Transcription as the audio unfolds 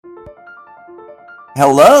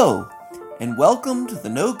Hello, and welcome to the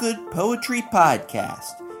No Good Poetry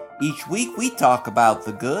Podcast. Each week we talk about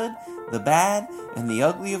the good, the bad, and the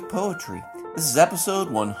ugly of poetry. This is episode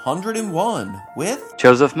 101 with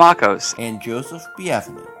Joseph Makos and Joseph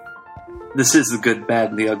Biafinu. This is the good,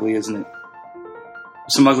 bad, and the ugly, isn't it?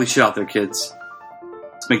 There's some ugly shit out there, kids.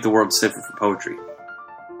 Let's make the world safer for poetry.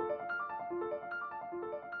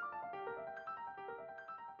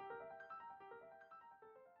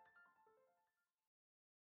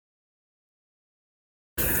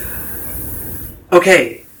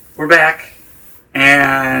 Okay, we're back,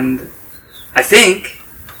 and I think,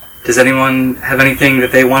 does anyone have anything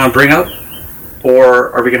that they want to bring up? Or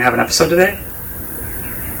are we going to have an episode today?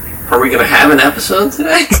 Are we going to have an episode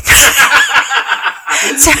today?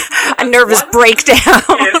 A nervous breakdown.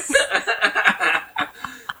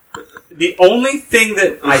 The only thing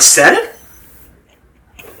that I said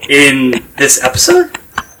in this episode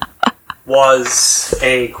was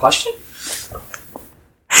a question?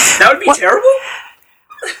 That would be terrible?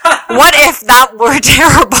 What if that were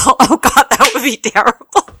terrible? Oh god, that would be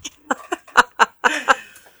terrible.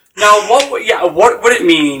 Now, what would it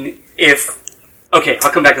mean if... Okay,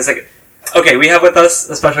 I'll come back in a second. Okay, we have with us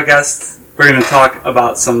a special guest. We're going to talk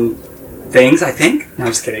about some things, I think. No,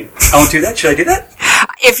 I'm just kidding. I won't do that. Should I do that?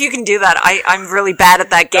 If you can do that, I'm really bad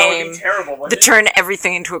at that game. That would be terrible, wouldn't The it? turn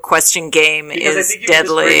everything into a question game Because is I think you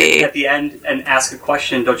deadly. Could just bring it at the end and ask a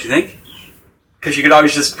question, don't you think? Because you could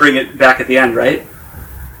always just bring it back at the end, right?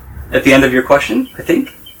 At the end of your question, I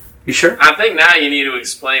think. You sure? I think now you need to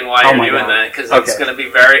explain why you're doing that, because it's going to be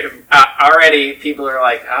very... already, people are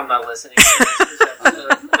like, I'm not listening to this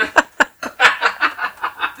episode.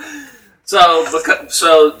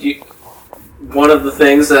 One of the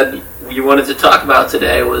things that you wanted to talk about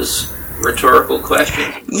today was rhetorical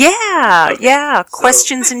questions. Yeah.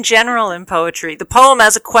 Questions in general in poetry. The poem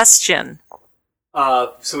as a question.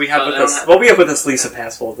 So we have we have with us Lisa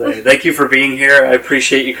Passwell today. Thank you for being here. I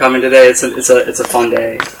appreciate you coming today. It's a fun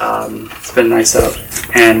day. It's been nice out,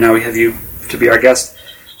 and now we have you to be our guest.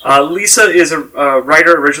 Lisa is a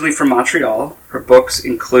writer originally from Montreal. Her books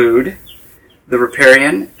include The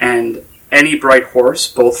Riparian and Any Bright Horse,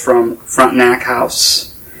 both from Frontenac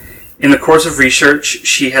House. In the course of research,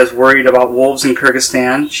 she has worried about wolves in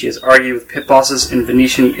Kyrgyzstan. She has argued with pit bosses in a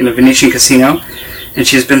Venetian casino, and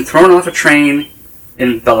she has been thrown off a train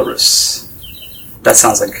in Belarus. That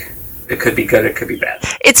sounds like it could be good, it could be bad.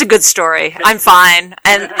 It's a good story. I'm fine.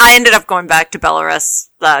 And I ended up going back to Belarus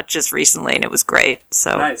just recently, and it was great.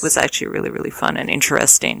 So Nice. It was actually really, really fun and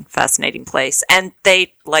interesting, fascinating place. And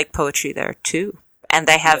they like poetry there, too. And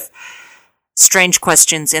they have strange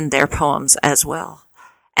questions in their poems as well.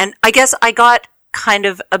 And I guess I got kind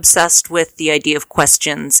of obsessed with the idea of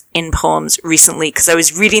questions in poems recently because I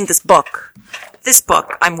was reading this book.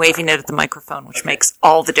 I'm waving it at the microphone, which makes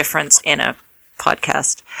all the difference in a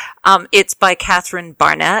podcast. It's by Catherine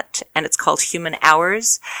Barnett, and it's called Human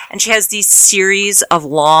Hours. And she has these series of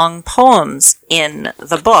long poems in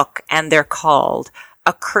the book, and they're called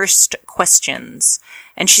Accursed Questions.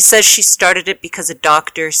 And she says she started it because a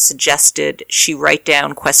doctor suggested she write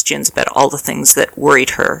down questions about all the things that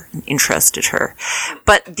worried her and interested her.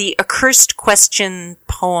 But the accursed question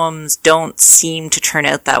poems don't seem to turn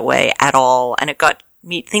out that way at all. And it got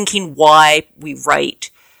me thinking why we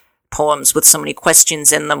write poems with so many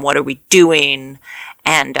questions in them. What are we doing?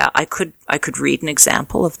 And I could read an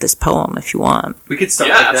example of this poem if you want. We could start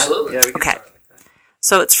Yeah, like absolutely. that. Yeah, we could Okay. start like that.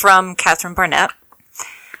 So it's from Catherine Barnett.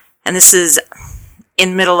 And this is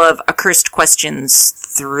in the middle of Accursed Questions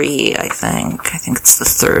 3, I think. I think it's the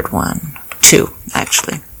third one. 2,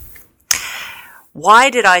 actually. Why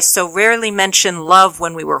did I so rarely mention love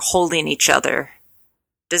when we were holding each other?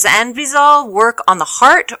 Does Anvisol work on the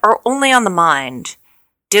heart or only on the mind?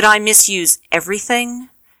 Did I misuse everything?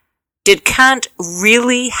 Did Kant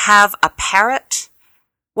really have a parrot?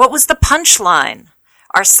 What was the punchline?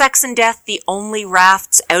 Are sex and death the only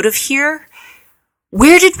rafts out of here?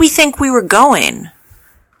 Where did we think we were going?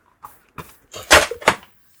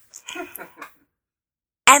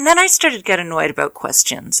 And then I started to get annoyed about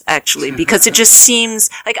questions, actually, because it just seems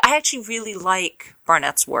like I actually really like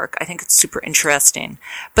Barnett's work. I think it's super interesting.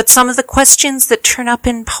 But some of the questions that turn up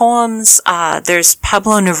in poems, there's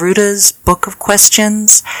Pablo Neruda's Book of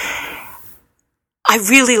Questions. I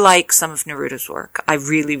really like some of Neruda's work. I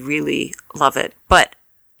really, really love it. But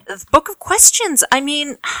the Book of Questions, I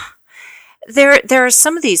mean, there are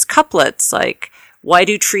some of these couplets like, why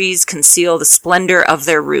do trees conceal the splendor of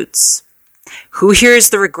their roots? Who hears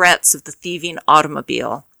the regrets of the thieving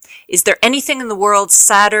automobile? Is there anything in the world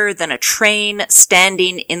sadder than a train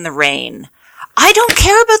standing in the rain? I don't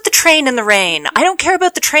care about the train in the rain. I don't care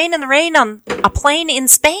about the train in the rain on a plane in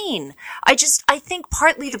Spain. I think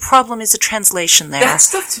partly the problem is a translation there. That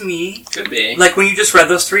stuff to me could be like when you just read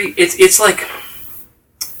those three. It's like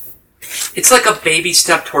a baby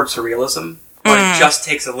step towards surrealism. Or it just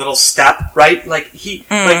takes a little step, right? Like he,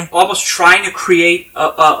 like almost trying to create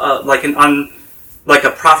a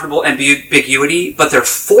profitable ambiguity, but they're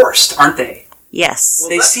forced, aren't they? Yes,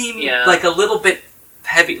 well, they seem like a little bit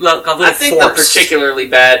heavy, like a little. I think forced. The particularly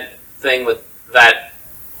bad thing with that,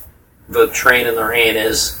 the train in the rain,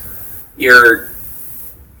 is you're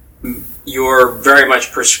very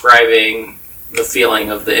much prescribing the feeling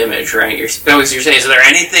of the image, right? You're saying, is there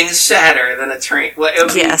anything sadder than a train? Well, it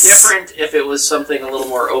would be different if it was something a little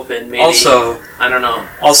more open, maybe. Also, I don't know.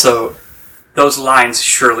 Also, those lines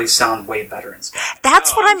surely sound way better in Spanish.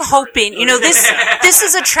 That's what I'm hoping. You know, this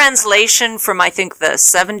is a translation from, I think, the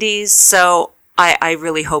 70s, so I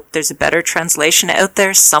really hope there's a better translation out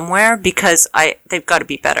there somewhere, because they've got to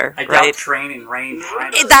be better, I right? doubt train and rain.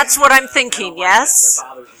 That's what I'm thinking, yes? That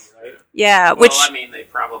bothers me, right? Yeah, well, I mean, they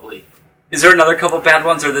probably... Is there another couple bad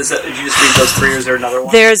ones, or did you just read those three, or is there another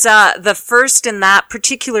one? There's the first in that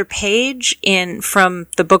particular page from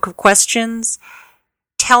the Book of Questions.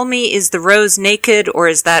 Tell me, is the rose naked, or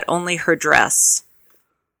is that only her dress?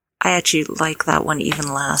 I actually like that one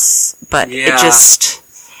even less, but it just...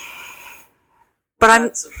 But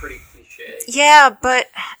That's a pretty cliche. Yeah, but...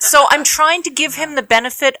 So I'm trying to give him the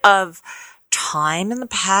benefit of time in the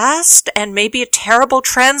past and maybe a terrible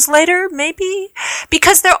translator, maybe?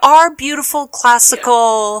 Because there are beautiful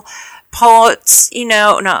classical poets,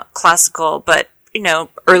 not classical, but,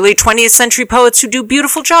 early 20th century poets who do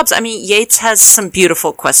beautiful jobs. I mean, Yeats has some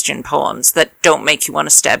beautiful question poems that don't make you want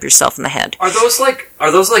to stab yourself in the head. Are those like,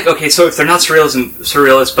 okay, so if they're not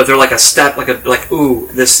surrealist, but they're like a step, try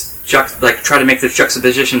to make this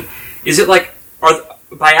juxtaposition, is it like,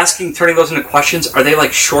 by turning those into questions, are they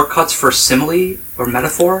like shortcuts for simile or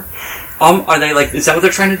metaphor? Are they like, is that what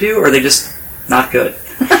they're trying to do, or are they just not good?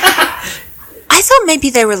 I thought maybe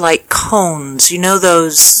they were like koans,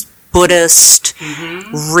 those Buddhist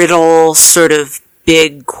riddle sort of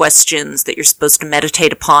big questions that you're supposed to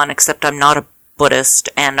meditate upon, except I'm not a Buddhist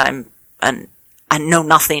and I know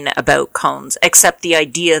nothing about koans, except the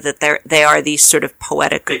idea that they are these sort of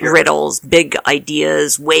poetic riddles, big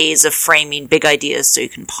ideas, ways of framing big ideas so you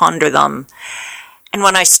can ponder them. And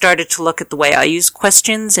when I started to look at the way I use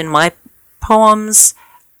questions in my poems,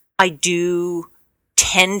 I do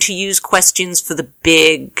tend to use questions for the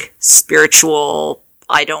big spiritual,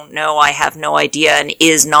 I don't know, I have no idea, and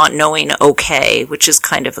is not knowing okay, which is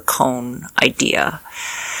kind of a koan idea.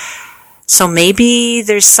 So maybe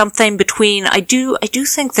there's something between, I do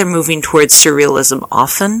think they're moving towards surrealism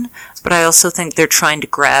often, but I also think they're trying to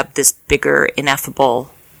grab this bigger, ineffable.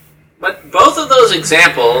 But both of those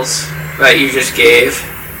examples that you just gave,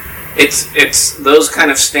 it's those kind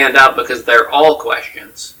of stand out because they're all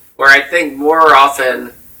questions. Where I think more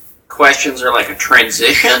often questions are like a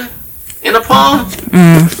transition in a poem.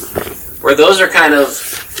 Where those are kind of,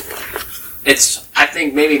 it's, I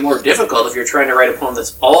think, maybe more difficult if you're trying to write a poem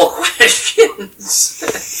that's all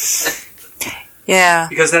questions. Yeah.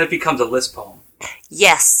 Because then it becomes a list poem.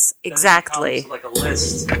 Yes, exactly. It becomes like a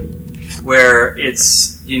list where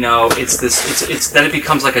it's, then it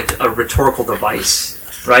becomes like a rhetorical device,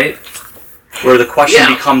 right? Where the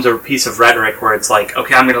question becomes a piece of rhetoric where it's like,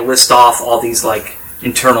 okay, I'm going to list off all these like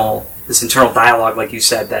internal dialogue, like you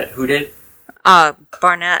said, that who did?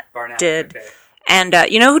 Barnett did. Okay. And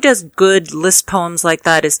who does good list poems like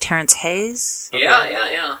that is Terence Hayes.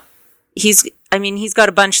 Yeah. He's got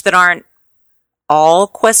a bunch that aren't all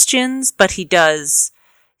questions, but he's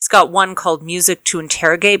got one called Music to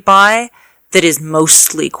Interrogate By that is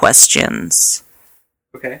mostly questions.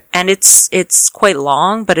 Okay. And it's quite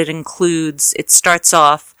long, but it starts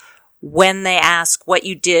off, when they ask what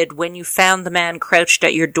you did when you found the man crouched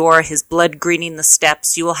at your door, his blood greening the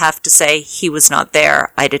steps, you will have to say, he was not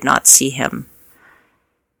there, I did not see him.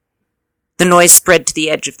 The noise spread to the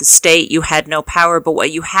edge of the state. You had no power, but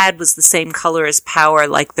what you had was the same color as power,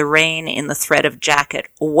 like the rain in the thread of jacket.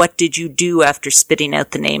 What did you do after spitting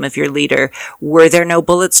out the name of your leader? Were there no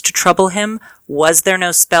bullets to trouble him? Was there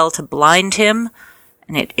no spell to blind him?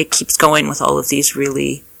 And it keeps going with all of these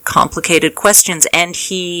really complicated questions, and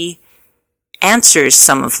he answers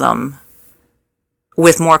some of them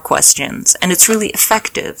with more questions, and it's really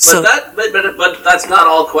effective. But that's not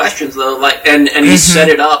all questions though. Like, and he set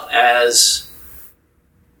it up as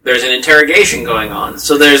there's an interrogation going on,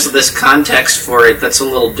 so there's this context for it that's a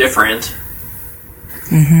little different.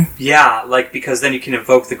 Yeah, like, because then you can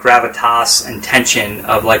evoke the gravitas and tension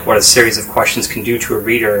of like what a series of questions can do to a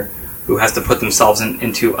reader who has to put themselves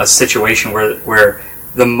into a situation where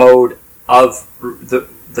the mode of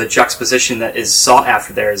the juxtaposition that is sought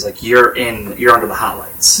after there is like you're under the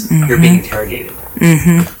hotlights. Mm-hmm. You're being interrogated.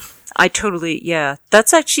 Mm-hmm. I totally, yeah.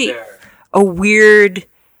 That's actually a weird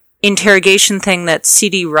interrogation thing that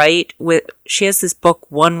C.D. Wright, she has this book,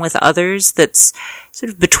 One with Others, that's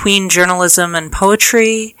sort of between journalism and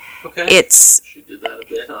poetry. Okay. She did that a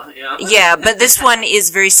bit, huh? Yeah. Yeah, but this one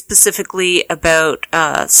is very specifically about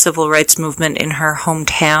civil rights movement in her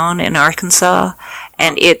hometown in Arkansas,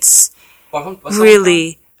 and it's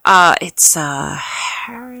really, it's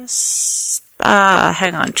Harris.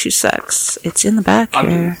 Hang on 2 secs. It's in the back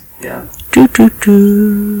here. Yeah.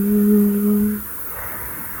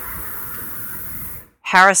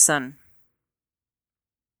 Harrison.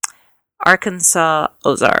 Arkansas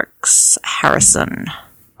Ozarks. Harrison.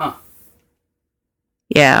 Huh.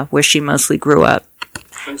 Yeah, where she mostly grew up.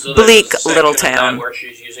 And so Bleak there's a little section of town. that where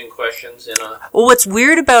she's using questions in a... Well, what's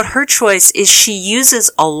weird about her choice is she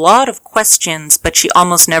uses a lot of questions, but she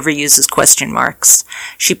almost never uses question marks.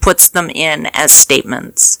 She puts them in as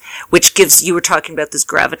statements, which gives, you were talking about this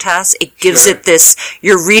gravitas, it gives it this,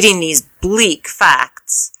 you're reading these bleak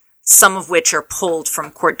facts, some of which are pulled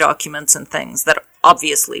from court documents and things that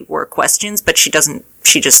obviously were questions, but she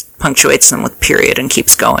just punctuates them with period and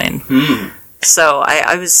keeps going. Mm. So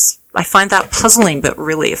I find that puzzling, but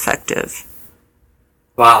really effective.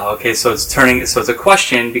 Wow. Okay. So it's a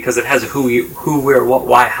question because it has a who, where, what,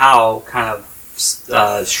 why, how kind of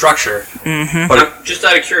structure. Mm-hmm. But just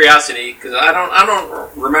out of curiosity, because I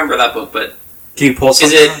don't remember that book, but can you pull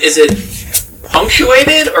something? Is it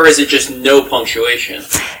punctuated or is it just no punctuation?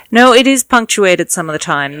 No, it is punctuated some of the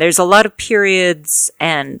time. There's a lot of periods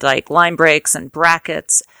and like line breaks and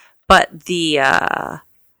brackets, but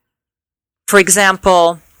for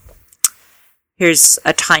example, here's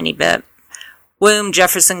a tiny bit. William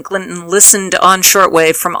Jefferson Clinton listened on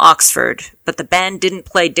shortwave from Oxford, but the band didn't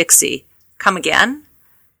play Dixie. Come again?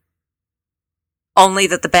 Only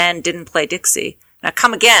that the band didn't play Dixie. Now,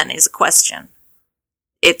 come again is a question.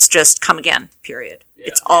 It's just come again, period. Yeah.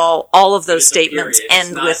 It's all of those statements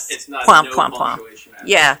end with plum, plum, plum.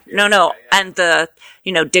 Yeah, no. Yeah.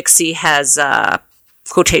 And Dixie has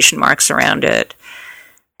quotation marks around it.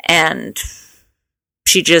 And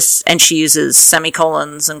she uses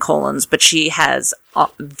semicolons and colons, but she has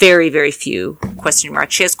very, very few question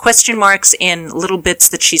marks. She has question marks in little bits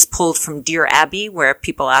that she's pulled from Dear Abby, where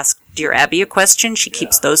people ask Dear Abby a question. She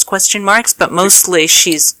keeps those question marks, but mostly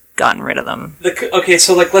she's gotten rid of them. Okay,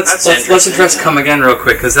 so like let's address come again real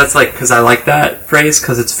quick because I like that phrase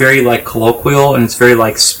because it's very like colloquial and it's very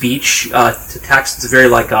like speech to text. It's very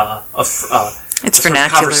like it's vernacular, sort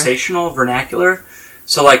of conversational vernacular.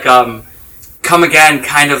 So like come again,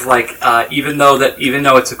 kind of like even though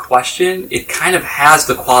it's a question, it kind of has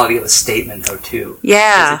the quality of a statement though too.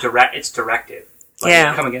 Yeah, it's directive. Like,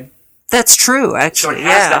 yeah, come again. That's true. Actually, so it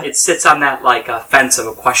has that. It sits on that like fence of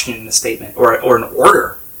a question in the statement or an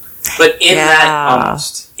order. But in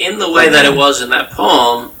the way that it was in that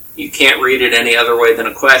poem, you can't read it any other way than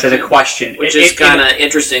a question. Which is kind of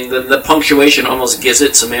interesting. The punctuation almost gives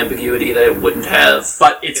it some ambiguity that it wouldn't have.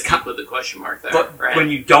 But it's with the question mark there. But right?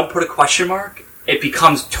 when you don't put a question mark, it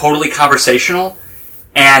becomes totally conversational,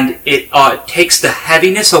 and it takes the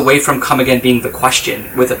heaviness away from come again being the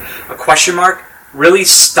question. With a question mark, really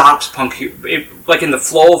stops like in the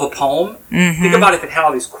flow of a poem. Mm-hmm. Think about if it had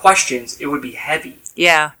all these questions, it would be heavy.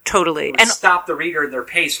 Yeah, totally. It would stop the reader in their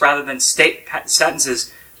pace rather than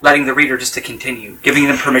sentences letting the reader just to continue, giving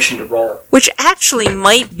them permission to roll. Which actually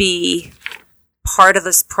might be part of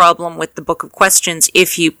this problem with the Book of Questions.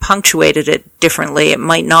 If you punctuated it differently, it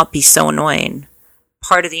might not be so annoying.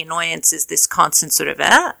 Part of the annoyance is this constant sort of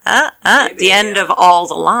at the end of all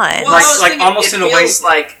the lines. Well, like almost in a way.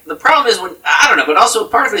 Like the problem is when I don't know, but also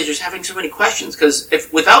part of it is just having so many questions. Because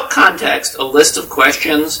if without context, a list of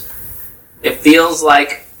questions, it feels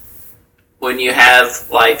like when you have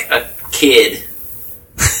like a kid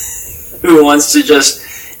who wants to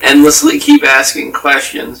just endlessly keep asking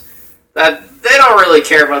questions that they don't really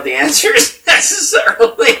care about the answers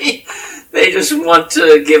necessarily. They just want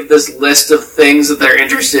to give this list of things that they're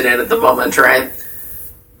interested in at the moment, right?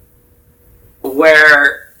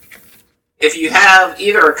 Where if you have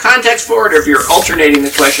either a context for it or if you're alternating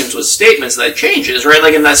the questions with statements, that changes, right?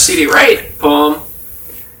 Like in that C.D. Wright poem,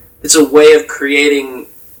 it's a way of creating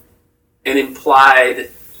an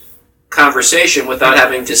implied conversation without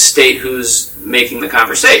having to state who's making the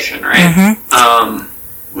conversation, right? Mm-hmm.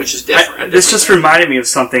 Which is different. This just reminded me of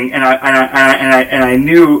something, and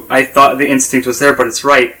I thought the instinct was there, but it's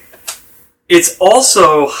right. It's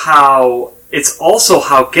also how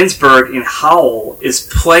Ginsberg in Howl is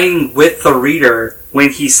playing with the reader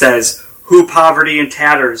when he says, who poverty and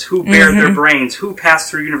tatters, who bared their brains, who passed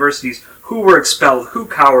through universities, who were expelled, who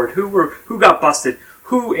cowered, who got busted,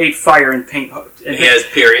 who ate fire and paint. And he has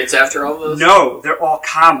periods after all those? No, they're all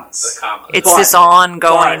commas. It's this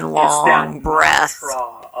ongoing long breath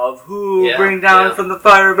of who bring down from the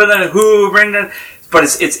fire, but then who bring down. But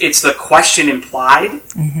it's the question implied,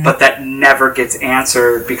 but that never gets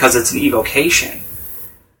answered because it's an evocation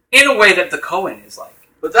in a way that the koan is like.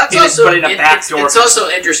 But that's also it's also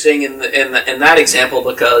interesting in that example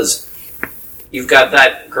because you've got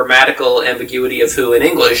that grammatical ambiguity of who in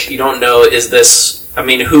English. You don't know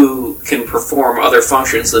who can perform other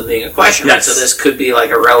functions than being a question. Yes. Right? So this could be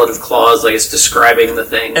like a relative clause, like it's describing the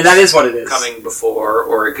thing, and that is what it is coming before,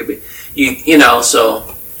 or it could be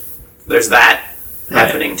So there's that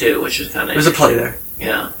happening too, which is kind of there's a play there.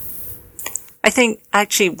 Yeah. I think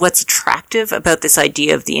actually what's attractive about this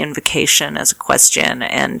idea of the invocation as a question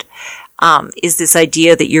and is this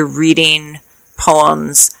idea that you're reading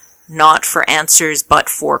poems not for answers but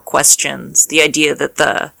for questions. The idea that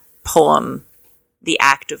the poem, the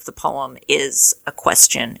act of the poem is a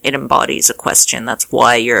question. It embodies a question. That's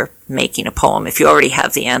why you're making a poem. If you already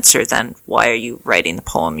have the answer, then why are you writing the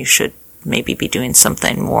poem? You should maybe be doing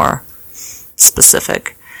something more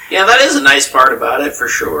specific. Yeah, that is a nice part about it for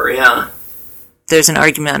sure, yeah. There's an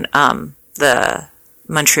argument, the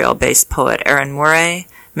Montreal-based poet Erin Murray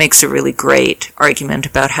makes a really great argument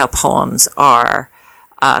about how poems are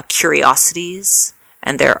curiosities,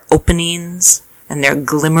 and they're openings, and they're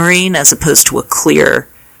glimmering as opposed to a clear,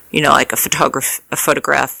 like a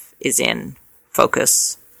photograph is in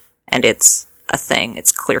focus, and it's a thing,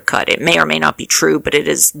 it's clear-cut. It may or may not be true, but it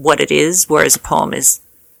is what it is, whereas a poem is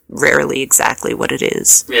rarely exactly what it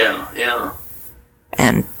is. Yeah, yeah.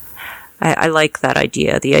 And I like that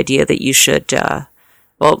idea, the idea that you should,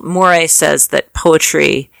 Morey says that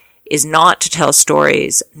poetry is not to tell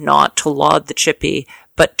stories, not to laud the chippy,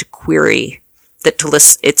 but to query,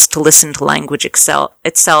 it's to listen to language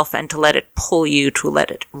itself and to let it pull you, to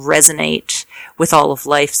let it resonate with all of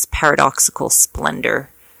life's paradoxical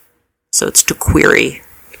splendor. So it's to query.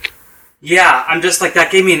 Yeah, I'm just like,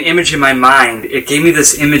 that gave me an image in my mind. It gave me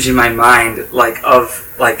this image in my mind,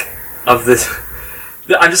 of this.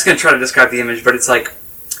 I'm just going to try to describe the image, but it's like,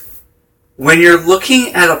 when you're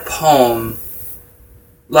looking at a poem,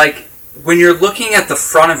 like, when you're looking at the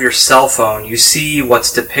front of your cell phone, you see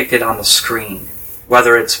what's depicted on the screen,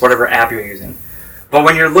 whether it's whatever app you're using. But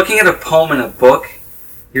when you're looking at a poem in a book,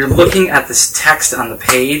 you're looking at this text on the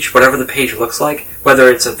page, whatever the page looks like, whether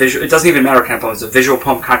it's a visual, it doesn't even matter what kind of poem, it's a visual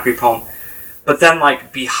poem, concrete poem, but then,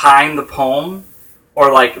 like, behind the poem,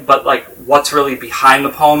 what's really behind the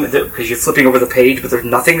poem, because you're flipping over the page, but there's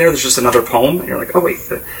nothing there, there's just another poem, and you're like, oh wait,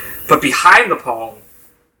 but behind the poem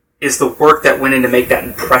is the work that went in to make that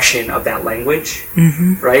impression of that language,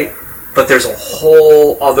 right? But there's a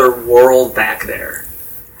whole other world back there.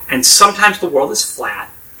 And sometimes the world is flat,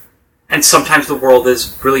 and sometimes the world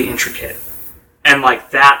is really intricate. And,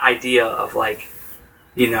 like, that idea of, like,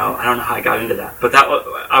 I don't know how I got into that, but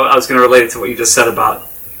I was going to relate it to what you just said about,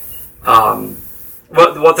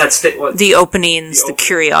 the openings, the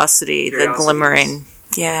curiosity, the glimmering.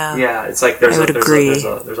 Yeah. Yeah, it's like there's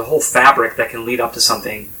a whole fabric that can lead up to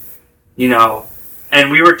something,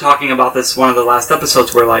 And we were talking about this one of the last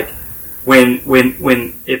episodes where, like, when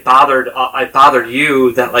it bothered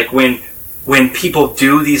you that, like, when people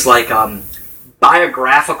do these, like,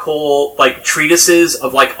 biographical, like, treatises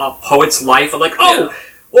of, like, a poet's life, of, like,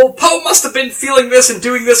 well, Poe must have been feeling this and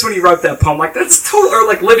doing this when he wrote that poem. Like, that's total, or,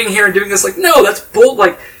 like, living here and doing this. Like, no, that's bull.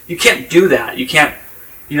 Like, you can't do that. You can't,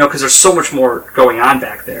 because there's so much more going on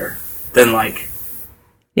back there than, like...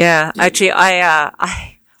 Yeah, actually,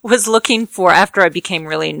 I was looking for, after I became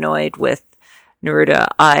really annoyed with Neruda,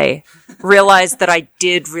 I realized that I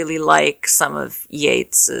did really like some of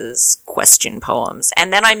Yeats's question poems.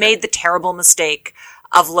 And then I made the terrible mistake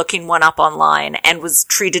of looking one up online and was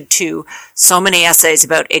treated to so many essays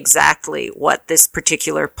about exactly what this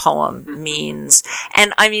particular poem means.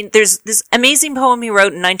 And I mean, there's this amazing poem he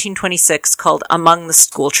wrote in 1926 called Among the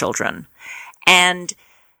Schoolchildren. And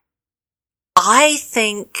I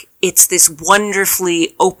think it's this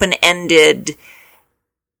wonderfully open-ended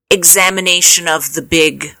examination of the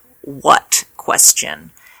big what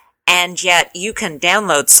question. And yet you can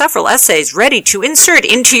download several essays ready to insert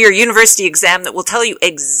into your university exam that will tell you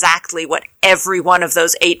exactly what every one of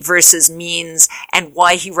those 8 verses means and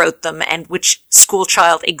why he wrote them and which school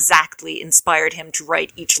child exactly inspired him to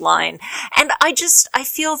write each line. And I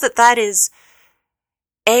feel that is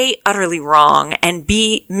A, utterly wrong, and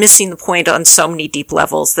B, missing the point on so many deep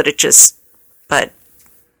levels that but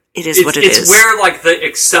it is what it is. It's where like the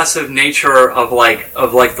excessive nature of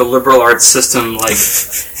the liberal arts system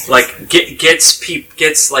gets like,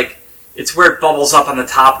 it's where it bubbles up on the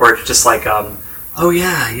top where it's just like oh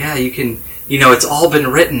yeah you can, it's all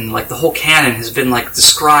been written, like the whole canon has been like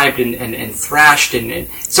described and thrashed and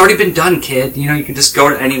it's already been done, kid. You can just go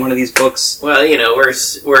to any one of these books. Well,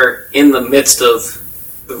 we're in the midst of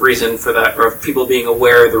the reason for that, or people being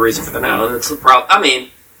aware of the reason for that now, and it's the problem. I mean,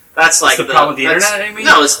 that's like the problem with the internet, I mean?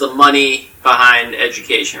 No, it's the money behind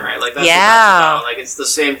education, right? Like, that's what that's about. Like, it's the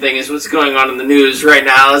same thing as what's going on in the news right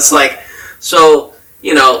now. It's like, so,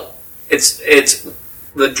 it's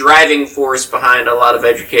the driving force behind a lot of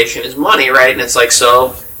education is money, right? And it's like,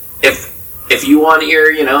 so if you want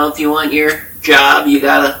your job, you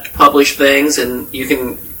gotta publish things, and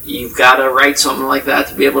you've gotta write something like that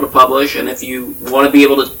to be able to publish. And if you want to be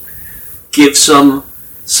able to give some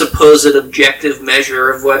supposed objective measure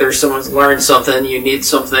of whether someone's learned something, you need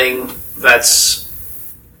something that's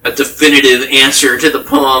a definitive answer to the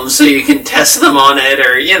poem so you can test them on it,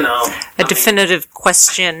 or a definitive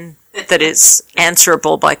question that is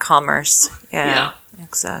answerable by commerce. Yeah,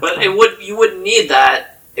 exactly. But you wouldn't need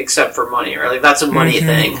that except for money, right? Like, that's a money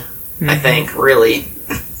thing, I think, really.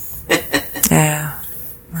 Yeah,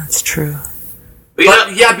 that's true.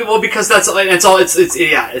 Because that's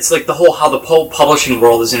it's like the whole how the publishing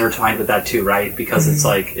world is intertwined with that too, right? Because it's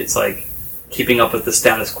like keeping up with the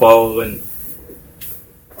status quo, and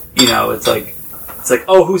it's like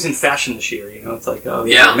oh, who's in fashion this year? It's like, oh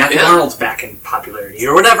yeah, Matthew Arnold's back in popularity,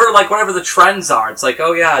 or whatever the trends are. It's like,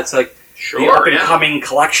 oh yeah, it's like the up and coming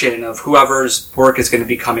collection of whoever's work is going to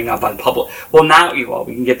be coming up on public. Well, now we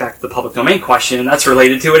can get back to the public domain question, and that's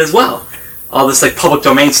related to it as well. All this like public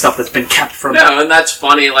domain stuff that's been kept from. No, and that's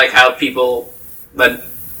funny, like how people that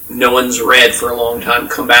no one's read for a long time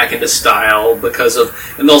come back into style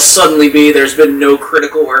and they'll suddenly there's been no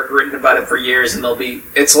critical work written about it for years, and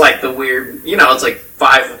it's like the weird, it's like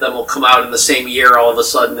 5 of them will come out in the same year all of a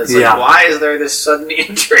sudden. It's like, why is there this sudden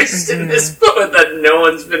interest in this poet that no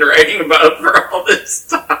one's been writing about for all this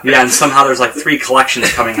time? Yeah, and somehow there's like 3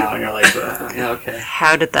 collections coming out, and you're like, yeah, okay.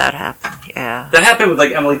 How did that happen? Yeah. That happened with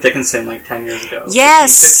like Emily Dickinson like 10 years ago.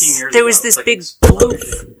 Yes! 15 years there ago. was this like big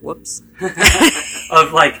whoops.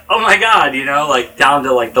 of like, oh my god, like down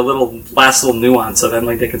to like the last little nuance of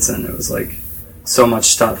Emily Dickinson. It was like so much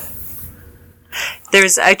stuff.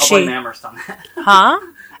 There's actually... I'll blame Amherst on that. Huh?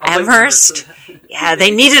 Amherst? Yeah, they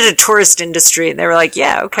needed a tourist industry, and they were like,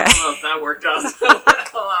 yeah, okay. I don't know if that worked out so well.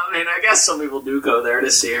 I mean, I guess some people do go there to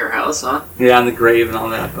see her house, huh? Yeah, and the grave and all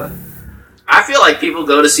that, but... I feel like people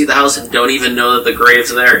go to see the house and don't even know that the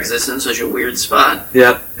grave's there because it's in such a weird spot.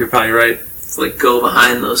 Yep, you're probably right. It's like go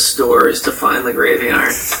behind those stores to find the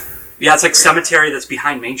graveyard. Yeah, it's like cemetery that's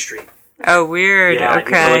behind Main Street. Oh, weird. Yeah,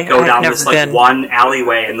 okay. You go down this like one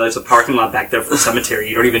alleyway, and there's a parking lot back there for the cemetery.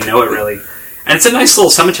 You don't even know it really, and it's a nice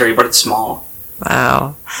little cemetery, but it's small.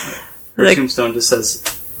 Wow. Her tombstone just says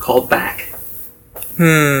 "called back."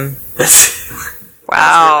 Wow.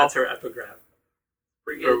 That's her epigraph.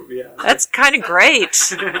 That's kind of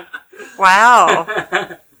great. Wow.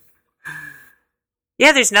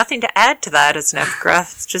 Yeah, there's nothing to add to that as an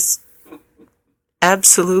epigraph. It's just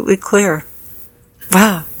absolutely clear.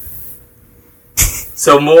 Wow.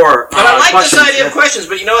 So more. But I like this idea of questions.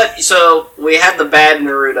 But you know what? So we had the bad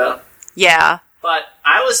Neruda. Yeah. But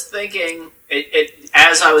I was thinking,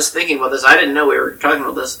 as I was thinking about this, I didn't know we were talking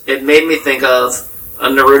about this. It made me think of a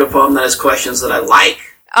Neruda poem that has questions that I like.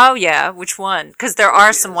 Oh yeah, which one? Because there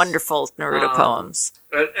are some wonderful Neruda poems.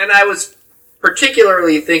 And I was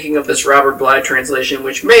particularly thinking of this Robert Bly translation,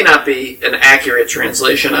 which may not be an accurate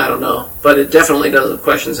translation. I don't know, but it definitely does have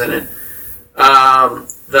questions in it.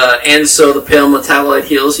 The "And So the Pale Metallite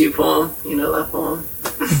Heals You" poem. You know that poem?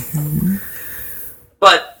 Mm-hmm.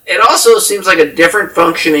 But it also seems like a different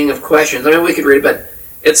functioning of questions. I mean, we could read it, but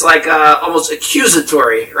it's like almost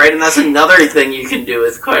accusatory, right? And that's another thing you can do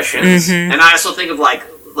with questions. Mm-hmm. And I also think of like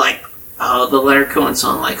the Leonard Cohen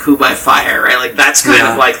song, like "Who by Fire," right? Like that's kind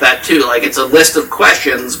of like that too. Like it's a list of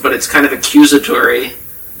questions, but it's kind of accusatory.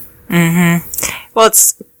 Mm-hmm. Well,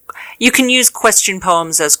 you can use question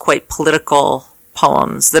poems as quite political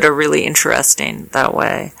poems that are really interesting that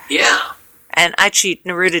way. Yeah. And actually,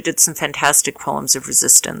 Neruda did some fantastic poems of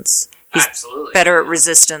resistance. He's Absolutely. better at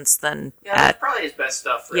resistance than that's probably his best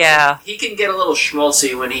stuff. Really. Yeah. He can get a little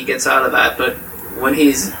schmaltzy when he gets out of that, but when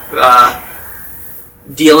he's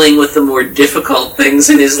dealing with the more difficult things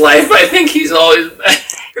in his life, I think he's always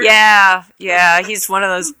better. Yeah. He's one of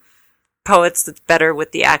those poets that's better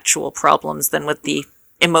with the actual problems than with the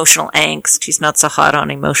emotional angst. He's not so hot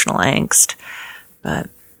on emotional angst. But,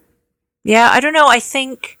 yeah, I don't know. I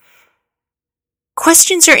think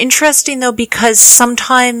Questions are interesting, though, because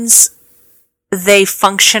sometimes they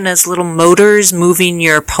function as little motors moving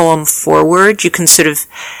your poem forward. You can sort of,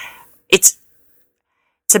 it's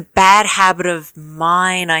a bad habit of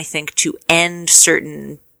mine, I think, to end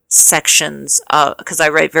certain sections, because I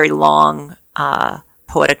write very long,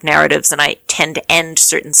 poetic narratives, and I tend to end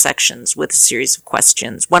certain sections with a series of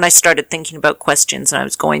questions. When I started thinking about questions and I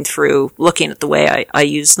was going through, looking at the way I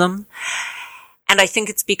use them, and I think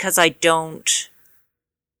it's because I don't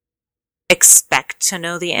expect to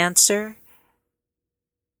know the answer.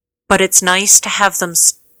 But it's nice to have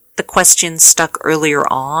the questions stuck earlier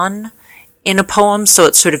on in a poem, so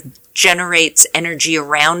it sort of generates energy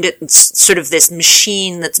around it. It's sort of this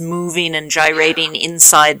machine that's moving and gyrating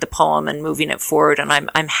inside the poem and moving it forward. And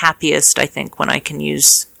I'm happiest, I think, when I can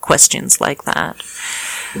use questions like that.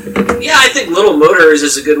 Yeah, I think little motors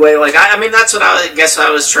is a good way. Like, I mean, that's what I guess I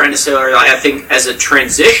was trying to say earlier. I think as a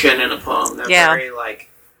transition in a poem, they're very, like,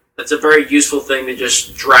 that's a very useful thing to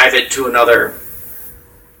just drive it to another.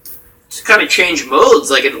 To kind of change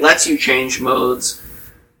modes, like it lets you change modes.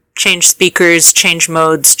 Change speakers, change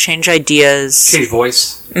modes, change ideas. Change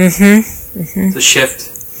voice. The shift.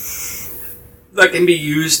 That can be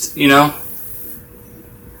used, Yeah.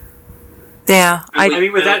 I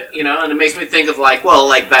mean, with that, and it makes me think of like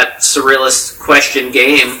that surrealist question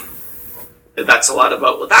game. That's a lot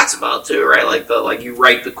about what that's about too, right? Like you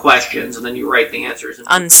write the questions and then you write the answers and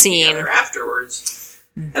unseen afterwards.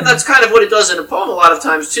 And that's kind of what it does in a poem a lot of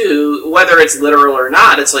times, too. Whether it's literal or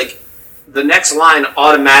not, it's like the next line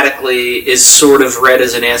automatically is sort of read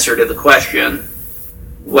as an answer to the question,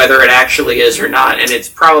 whether it actually is or not. And it's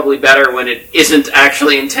probably better when it isn't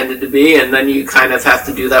actually intended to be, and then you kind of have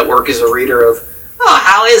to do that work as a reader of,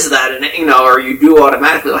 how is that? And, or you do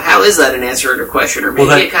automatically, how is that an answer to a question? Or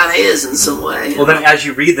maybe it kind of is in some way. Well, then as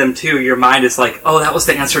you read them, too, your mind is like, that was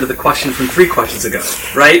the answer to the question from 3 questions ago,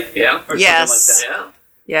 right? Yeah. Or yes. something like that.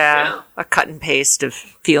 Yeah, a cut and paste of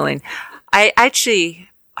feeling. I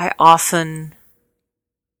often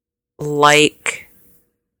like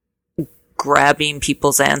grabbing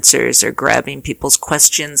people's answers or grabbing people's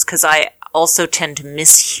questions, because I also tend to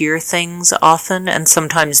mishear things often, and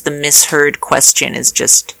sometimes the misheard question is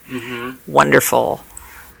just wonderful.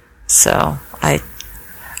 So I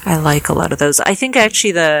like a lot of those. I think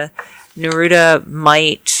actually the Neruda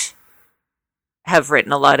might have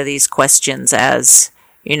written a lot of these questions as,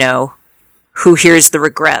 who hears the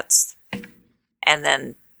regrets? And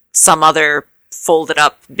then some other folded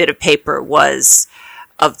up bit of paper was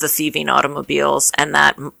of the thieving automobiles, and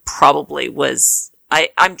that probably was,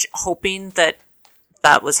 I'm hoping that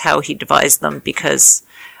was how he devised them, because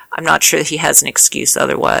I'm not sure he has an excuse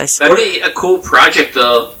otherwise. That'd be a cool project,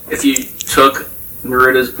 though, if you took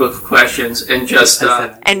Neruda's book of questions and just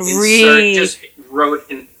just wrote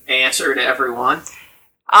an answer to everyone.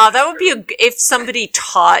 That would be if somebody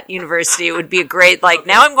taught university, it would be a great,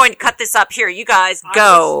 now I'm going to cut this up here. You guys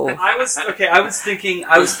go. I was thinking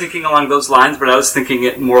along those lines, but I was thinking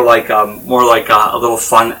it more like a little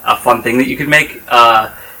fun thing that you could make.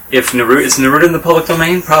 Is Neruda in the public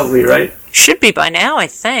domain? Probably, right? Should be by now, I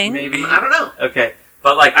think. Maybe. I don't know. Okay.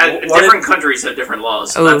 But different countries have different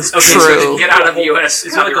laws. So true. So get out of the U.S.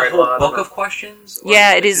 Is it like a whole book of questions?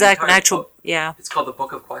 Yeah, it is an actual. Yeah, it's called the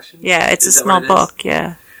Book of Questions. Yeah, it's a small book.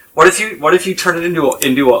 Yeah. What if you turn it into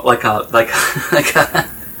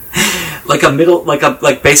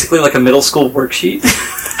basically a middle school worksheet?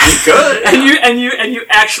 Good. and you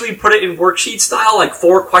actually put it in worksheet style, like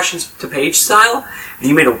 4 questions to page style, and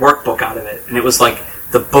you made a workbook out of it, and it was like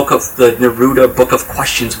the Neruda Book of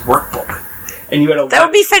Questions workbook. And you had that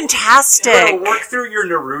would be fantastic. You had to work through your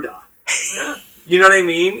Neruda. Yeah. You know what I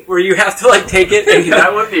mean? Where you have to take it and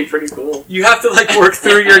that would be pretty cool. You have to work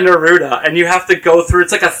through your Neruda, and you have to go through.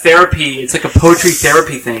 It's like a therapy. It's like a poetry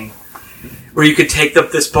therapy thing, where you could take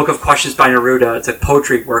this book of questions by Neruda. It's a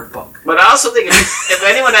poetry workbook. But I also think if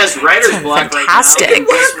anyone has writer's block right now and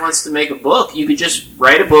just wants to make a book, you could just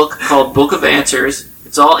write a book called Book of Answers.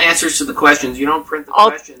 It's all answers to the questions. You don't print the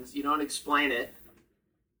questions. You don't explain it.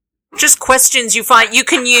 Just questions you find. You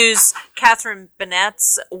can use Catherine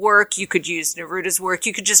Bennett's work. You could use Neruda's work.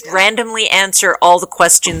 You could just randomly answer all the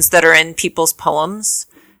questions that are in people's poems.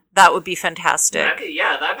 That would be fantastic. That'd be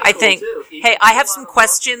cool, I think, too. Hey, I have some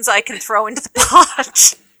questions I can throw into the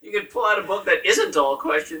pot. You could pull out a book that isn't all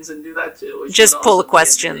questions and do that too. Just pull the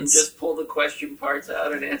questions. Just pull the question parts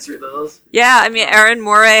out and answer those. Yeah, I mean, Erin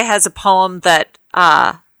Moray has a poem that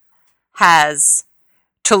has...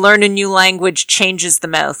 To learn a new language changes the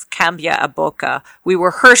mouth. Cambia a boca. We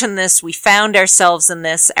were hurt in this. We found ourselves in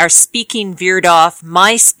this. Our speaking veered off.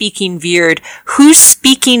 My speaking veered. Whose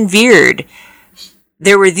speaking veered?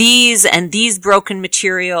 there were these and these broken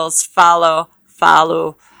materials, follow,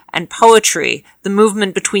 and poetry, the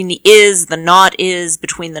movement between the is, the not is,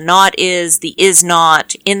 between the not is, the is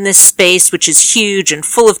not, in this space which is huge and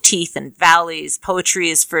full of teeth and valleys, poetry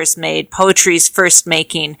is first made, poetry is first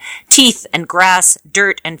making, teeth and grass,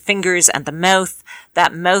 dirt and fingers and the mouth,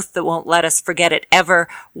 that mouth that won't let us forget it ever.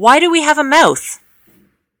 Why do we have a mouth?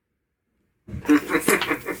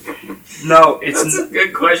 No, That's a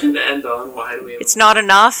good question to end on. Why do we have It's not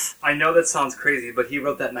enough? I know that sounds crazy, but he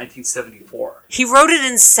wrote that in 1974. He wrote it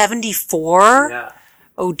in 74? Yeah.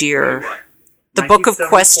 Oh dear. What? The Book of 1974,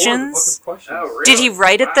 Questions? The Book of Questions. Oh, really? Did he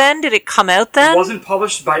write it Wow. then? Did it come out It then? wasn't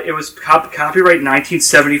published by. It was copyright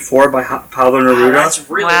 1974 by Paulo Wow, Neruda. that's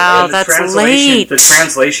really Wow, And late. that's late. The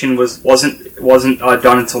translation wasn't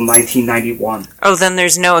done until 1991. Oh, then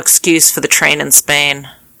there's no excuse for the train in Spain.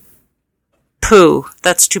 Pooh,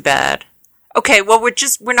 that's too bad. Okay, well,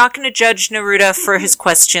 we're not going to judge Neruda for his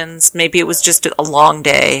questions. Maybe it was just a long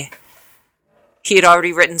day. He had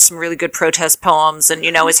already written some really good protest poems and,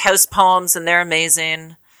 his house poems, and they're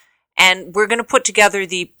amazing. And we're going to put together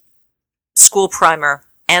the school primer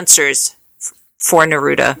answers for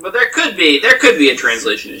Neruda. But there could be a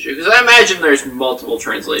translation issue, because I imagine there's multiple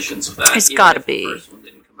translations of that. There's even gotta if the be. first one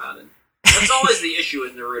didn't come out. That's always the issue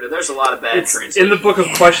with Neruda. There's a lot of bad translations. In the Book of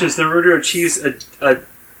Questions, Neruda achieves a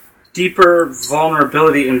deeper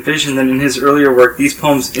vulnerability and vision than in his earlier work. These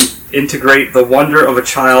poems integrate the wonder of a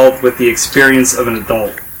child with the experience of an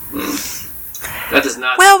adult. That does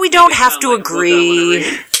not. Well, we don't make it have sound to like a book I wanna agree.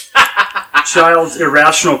 read. Child's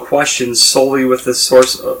irrational questions solely with the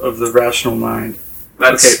source of the rational mind.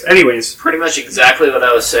 That's Okay, anyways. pretty much exactly what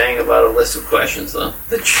I was saying about a list of questions, though.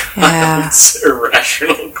 The child's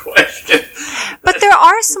irrational question. But there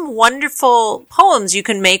are some wonderful poems you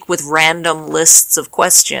can make with random lists of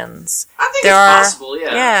questions. I think There it's are, possible,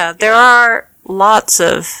 yeah. there are lots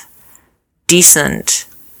of decent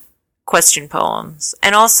question poems.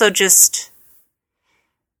 And also just,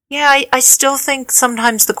 I still think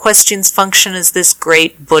sometimes the questions function as this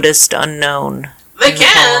great Buddhist unknown. They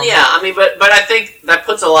can, yeah. I mean, but I think that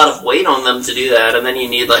puts a lot of weight on them to do that, and then you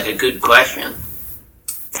need, like, a good question.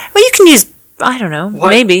 Well, you can use, I don't know, What?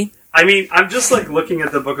 maybe. I mean, I'm just looking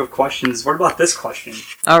at the Book of Questions. What about this question?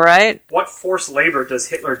 All right. What forced labor does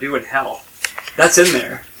Hitler do in hell? That's in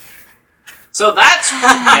there. So that's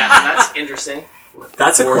interesting.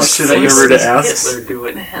 That's a Forced question that labor Neruda does asks. Hitler do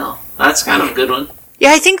in hell? That's kind of a good one.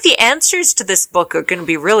 Yeah, I think the answers to this book are going to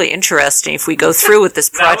be really interesting if we go through with this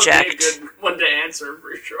project. That would be a good one to answer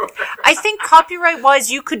for sure. I think copyright-wise,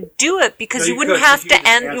 you could do it because No, you you wouldn't could, have if you to just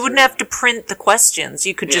end. answer You wouldn't it. have to print the questions.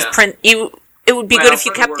 You could just Yeah. print. It would be Well, good if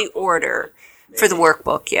you for the kept the workbook. order for the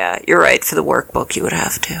workbook. Yeah, you're right. For the workbook, you would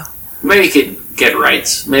have to. Maybe you could get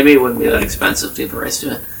rights. Maybe it wouldn't be that expensive to get the rights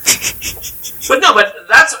to it. But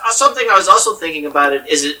that's something I was also thinking about.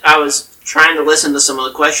 I was trying to listen to some of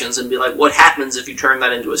the questions and be like, what happens if you turn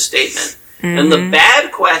that into a statement? And the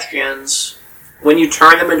bad questions, when you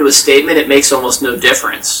turn them into a statement, it makes almost no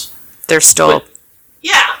difference. They're still.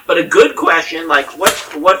 But a good question, like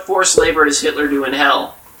what forced labor does Hitler do in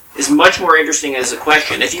hell, is much more interesting as a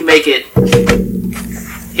question. If you make it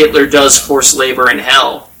Hitler does forced labor in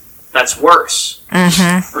hell, that's worse,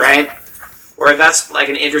 right? Or that's like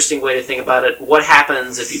an interesting way to think about it. What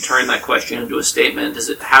happens if you turn that question into a statement?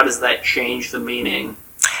 How does that change the meaning?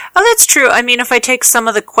 Oh, that's true. I mean, if I take some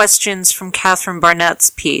of the questions from Catherine Barnett's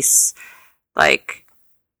piece, like,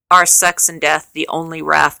 are sex and death the only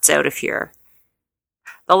rafts out of here?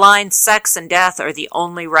 The line, sex and death are the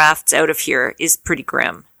only rafts out of here, is pretty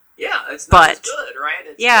grim. Yeah, it's not But- as good,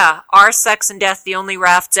 right? Are sex and death the only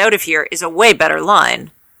rafts out of here is a way better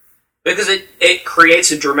line. Because it creates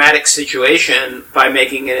a dramatic situation by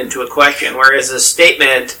making it into a question, whereas a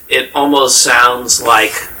statement, it almost sounds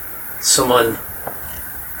like someone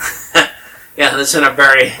that's in a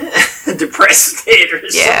very depressed state or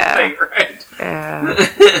something,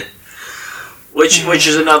 right? Which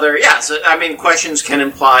is another, so, I mean, questions can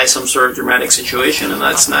imply some sort of dramatic situation, and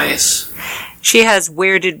that's nice. She has,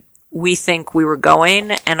 where did we think we were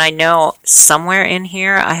going? And I know somewhere in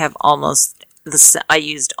here I have I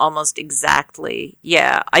used almost exactly.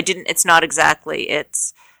 Yeah, I didn't, it's not exactly,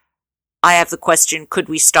 I have the question, could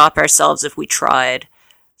we stop ourselves if we tried?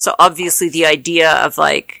 So obviously the idea of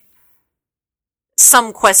like,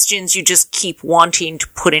 some questions you just keep wanting to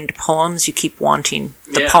put into poems, you keep wanting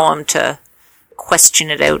the poem to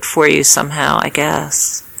question it out for you somehow, I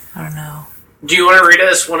guess. I don't know. Do you want to read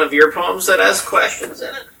us one of your poems that has questions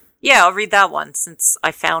in it? Yeah, I'll read that one since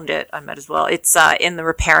I found it. I might as well. It's in the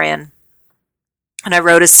Riparian. And I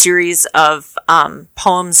wrote a series of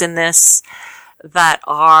poems in this that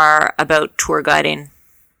are about tour guiding.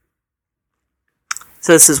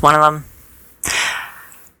 So this is one of them.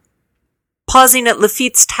 Pausing at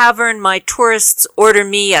Lafitte's Tavern, my tourists order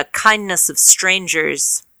me a kindness of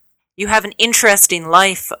strangers. You have an interesting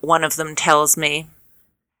life, one of them tells me.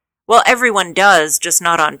 Well, everyone does, just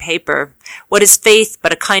not on paper. What is faith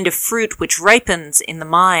but a kind of fruit which ripens in the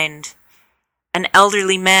mind? An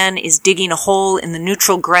elderly man is digging a hole in the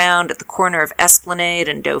neutral ground at the corner of Esplanade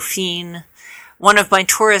and Dauphine. One of my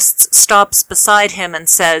tourists stops beside him and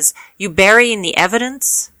says, "You burying the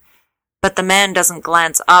evidence?" But the man doesn't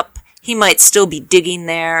glance up. He might still be digging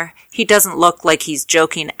there. He doesn't look like he's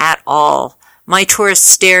joking at all. My tourist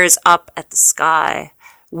stares up at the sky.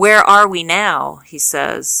 "Where are we now?" he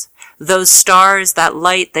says. "Those stars, that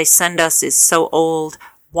light they send us is so old.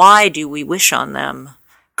 Why do we wish on them?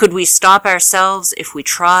 Could we stop ourselves if we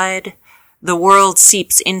tried? The world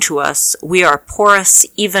seeps into us. We are porous,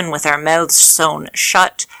 even with our mouths sewn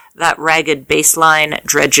shut. That ragged baseline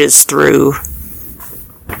dredges through."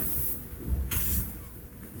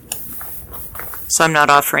 So I'm not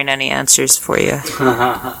offering any answers for you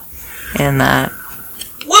in that.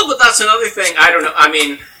 Well, but that's another thing. I don't know. I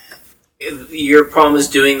mean, your poem is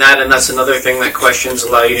doing that, and that's another thing that questions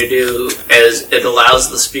allow you to do, is it allows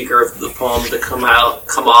the speaker of the poem to come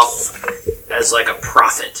off as like a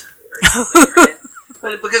prophet. Or something, right?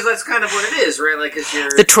 But because that's kind of what it is, right? Like, 'cause you're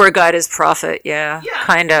The tour guide is prophet, yeah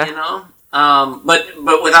kind of. You know,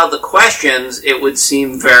 but without the questions, it would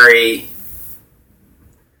seem very.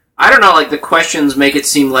 I don't know, like the questions make it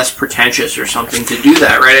seem less pretentious or something to do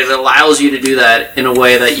that, right? It allows you to do that in a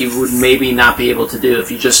way that you would maybe not be able to do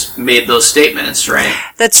if you just made those statements, right?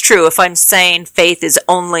 That's true. If I'm saying faith is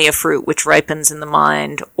only a fruit which ripens in the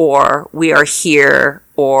mind, or we are here,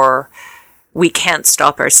 or we can't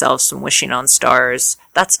stop ourselves from wishing on stars,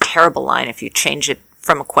 that's a terrible line if you change it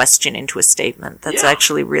from a question into a statement. That's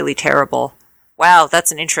actually really terrible. Wow,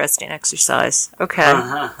 that's an interesting exercise. Okay.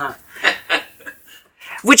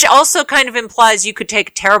 Which also kind of implies you could take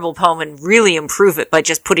a terrible poem and really improve it by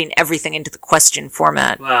just putting everything into the question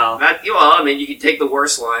format. Wow. I mean, you could take the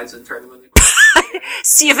worst lines and turn them into questions.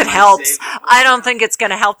 See if it helps. I don't think it's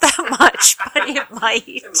going to help that much, but it might.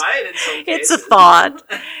 It might in some cases. It's a thought.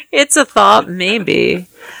 It's a thought, maybe.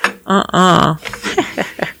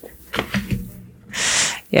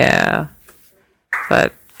 Yeah.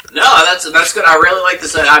 But. No, that's good. I really like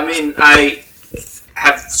this. I mean, I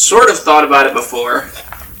have sort of thought about it before,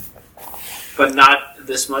 but not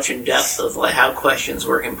this much in depth of like how questions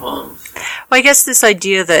work in poems. Well, I guess this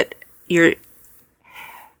idea that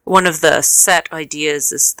one of the set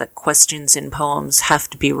ideas is that questions in poems have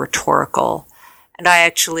to be rhetorical. And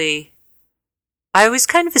I always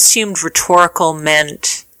kind of assumed rhetorical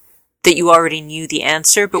meant that you already knew the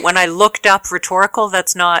answer, but when I looked up rhetorical,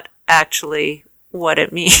 that's not actually what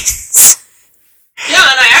it means. Yeah,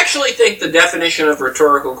 and I actually think the definition of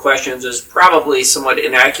rhetorical questions is probably somewhat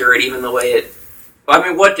inaccurate, even the way it... I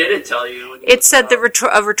mean, what did it tell you? It said that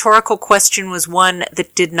a rhetorical question was one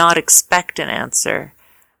that did not expect an answer.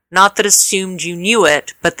 Not that assumed you knew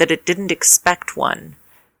it, but that it didn't expect one.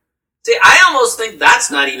 See, I almost think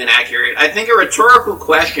that's not even accurate. I think a rhetorical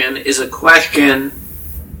question is a question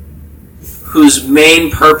whose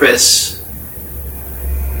main purpose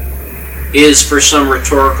is for some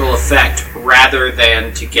rhetorical effect rather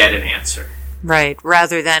than to get an answer. Right,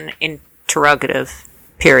 rather than interrogative,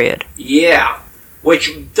 period. Yeah, which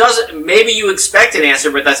doesn't... Maybe you expect an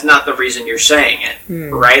answer, but that's not the reason you're saying it,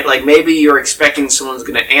 right? Like, maybe you're expecting someone's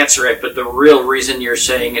going to answer it, but the real reason you're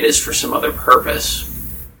saying it is for some other purpose.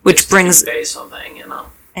 Which brings... to convey something, you know?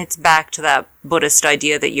 It's back to that Buddhist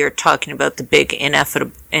idea that you're talking about the big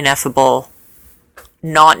ineffable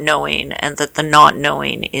not knowing, and that the not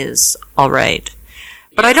knowing is all right.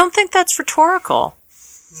 But I don't think that's rhetorical.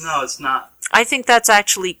 No, it's not. I think that's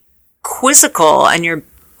actually quizzical, and you're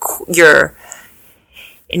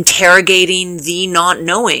interrogating the not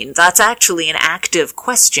knowing. That's actually an active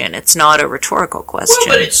question. It's not a rhetorical question.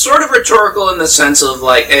 Well, but it's sort of rhetorical in the sense of,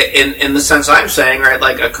 like, in the sense I'm saying, right,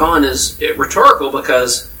 like, a koan is rhetorical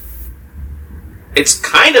because it's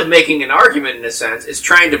kind of making an argument in a sense. It's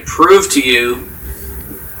trying to prove to you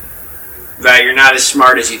that you're not as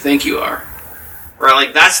smart as you think you are. Right,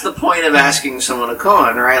 like, that's the point of asking someone a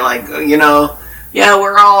koan, right? Like, you know, yeah, we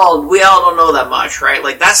all don't know that much, right?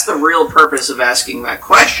 Like, that's the real purpose of asking that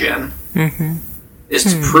question, is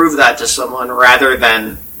to prove that to someone rather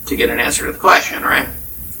than to get an answer to the question, right?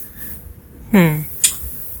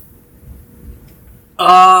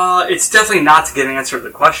 It's definitely not to get an answer to the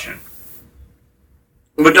question.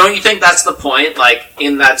 But don't you think that's the point, like,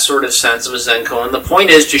 in that sort of sense of a Zen koan? The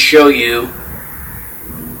point is to show you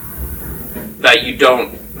that you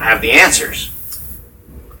don't have the answers.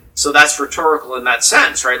 So that's rhetorical in that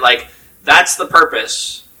sense, right? Like, that's the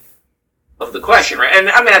purpose of the question, right? And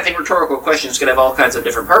I mean, I think rhetorical questions can have all kinds of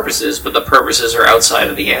different purposes, but the purposes are outside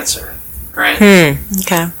of the answer, right?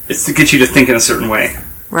 Okay. It's to get you to think in a certain way.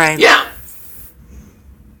 Right. Yeah.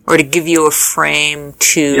 Or to give you a frame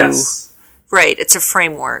to... Yes. Right, it's a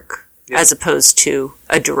framework as opposed to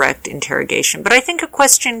a direct interrogation. But I think a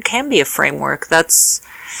question can be a framework. That's...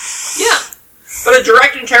 Yeah. But a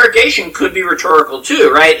direct interrogation could be rhetorical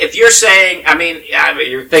too, right? If you're saying, I mean,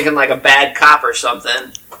 you're thinking like a bad cop or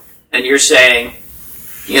something, and you're saying,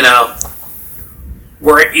 you know,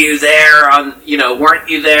 weren't you there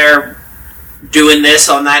doing this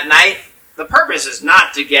on that night? The purpose is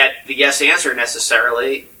not to get the yes answer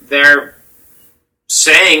necessarily. They're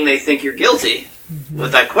saying they think you're guilty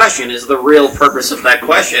with that question is the real purpose of that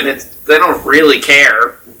question. They don't really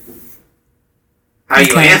care how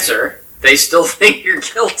you answer. They still think you're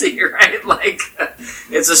guilty, right? Like,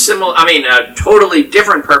 it's a totally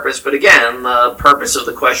different purpose, but again, the purpose of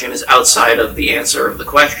the question is outside of the answer of the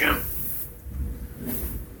question.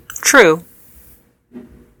 True.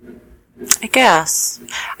 I guess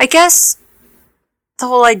the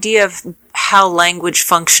whole idea of how language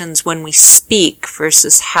functions when we speak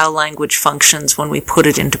versus how language functions when we put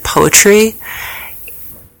it into poetry,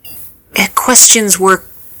 questions work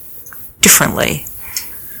differently.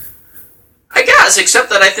 I guess, except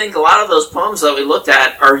that I think a lot of those poems that we looked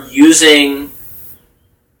at are using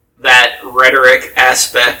that rhetoric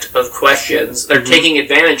aspect of questions. They're taking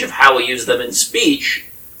advantage of how we use them in speech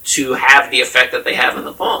to have the effect that they have in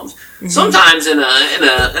the poems. Mm-hmm. Sometimes in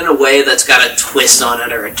a way that's got a twist on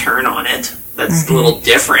it or a turn on it that's a little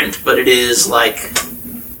different, but it is like,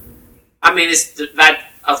 I mean, it's that,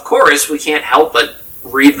 of course, we can't help but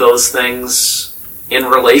read those things in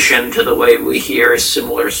relation to the way we hear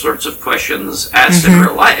similar sorts of questions asked in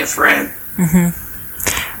real life, right?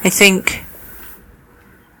 I think,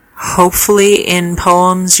 hopefully, in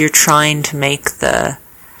poems, you're trying to make the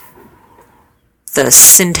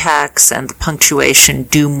syntax and the punctuation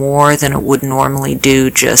do more than it would normally do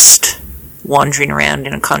just wandering around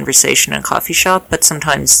in a conversation in a coffee shop, but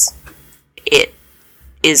sometimes it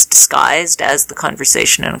is disguised as the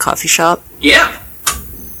conversation in a coffee shop. Yeah.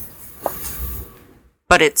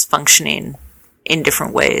 But it's functioning in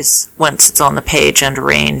different ways once it's on the page and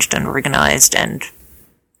arranged and organized and,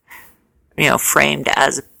 framed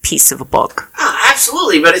as a piece of a book. Oh,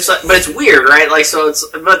 absolutely, but it's weird, right? Like, so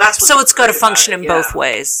it's got to function in both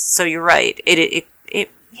ways. So you're right.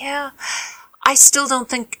 Yeah. I still don't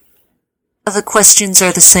think the questions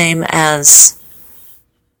are the same as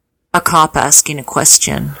a cop asking a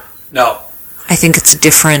question. No. I think it's a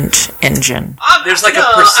different engine. There's like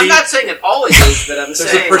I'm not saying it always is, but I'm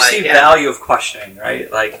saying there's a perceived value of questioning, right?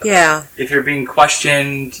 Like, if you're being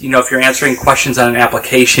questioned, if you're answering questions on an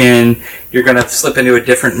application, you're going to slip into a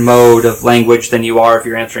different mode of language than you are if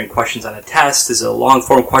you're answering questions on a test. Is it a long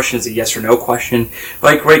form question? Is it a yes or no question?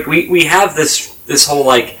 Like, right, we have this whole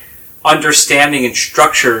like understanding and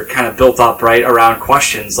structure kind of built up right around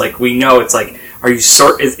questions. Like, we know it's like, are you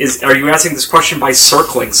answering this question by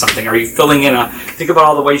circling something? Are you filling in think about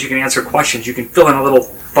all the ways you can answer questions. You can fill in a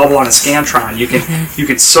little bubble on a Scantron. You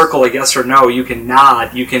can circle a yes or no. You can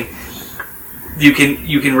nod. You can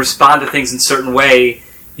respond to things in a certain way.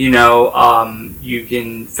 You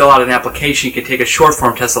can fill out an application. You can take a short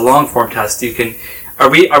form test, a long form test. Are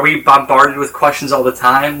we bombarded with questions all the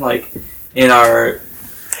time? Like in our,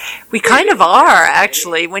 we kind of are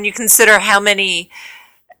actually when you consider how many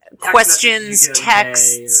questions,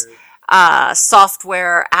 texts,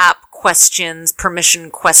 software, app questions,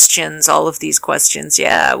 permission questions, all of these questions.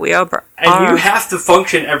 Yeah, we are. And you have to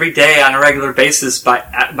function every day on a regular basis by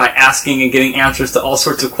asking and getting answers to all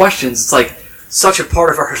sorts of questions. It's like such a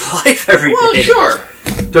part of our life every day. Well, sure.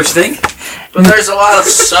 Don't you think? But there's a lot of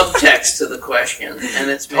subtext to the question, and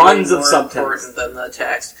it's maybe tons more of important than the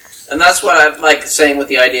text. And that's what I'm like saying with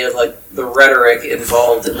the idea of like the rhetoric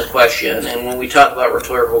involved in the question. And when we talk about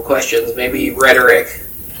rhetorical questions, maybe rhetoric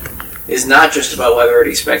is not just about whether it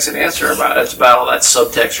expects an answer about it. It's about all that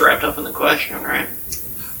subtext wrapped up in the question, right?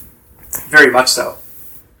 Very much so.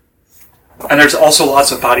 And there's also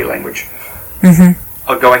lots of body language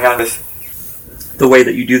going on with the way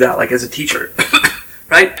that you do that, like as a teacher,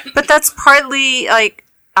 right? But that's partly like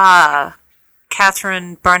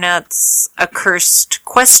Catherine Barnett's accursed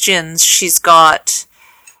questions. She's got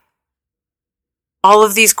all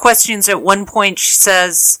of these questions. At one point she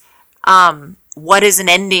says, what is an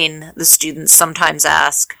ending? The students sometimes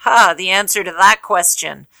ask. The answer to that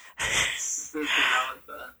question.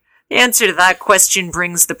 The answer to that question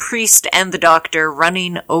brings the priest and the doctor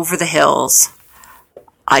running over the hills.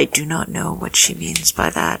 I do not know what she means by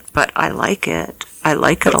that, but I like it. I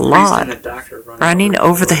like it a lot. The doctor running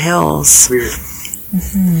over the hills. Weird.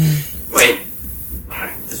 Mm-hmm. Wait.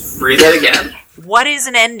 Just read that again. What is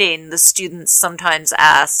an ending? The students sometimes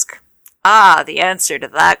ask. The answer to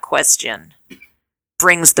that question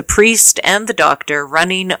brings the priest and the doctor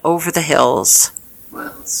running over the hills.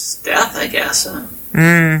 Well, it's death, I guess. Huh?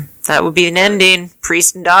 That would be an ending.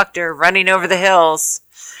 Priest and doctor running over the hills.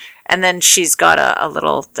 And then she's got a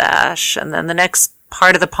little dash. And then the next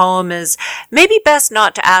part of the poem is, maybe best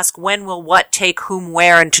not to ask when will what take whom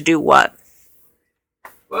where and to do what.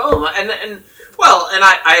 Well, and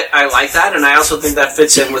I like that, and I also think that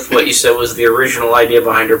fits in with what you said was the original idea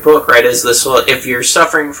behind her book, right? Is this, well, if you're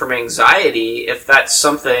suffering from anxiety, if that's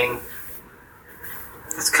something,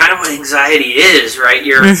 that's kind of what anxiety is, right?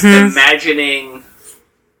 You're imagining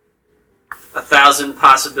 1,000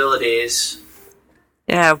 possibilities.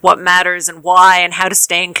 Yeah, what matters and why and how to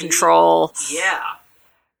stay in control. Yeah.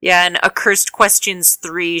 Yeah, in Accursed Questions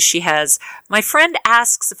 3, she has, my friend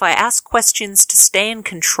asks if I ask questions to stay in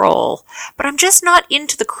control, but I'm just not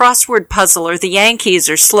into the crossword puzzle or the Yankees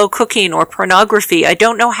or slow cooking or pornography. I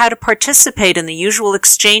don't know how to participate in the usual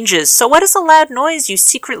exchanges. So what is a loud noise you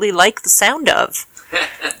secretly like the sound of?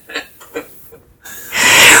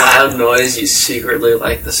 Loud noise you secretly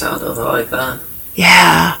like the sound of. I like that.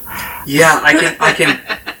 Yeah. Yeah,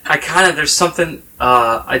 I kind of, there's something,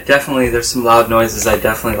 there's some loud noises I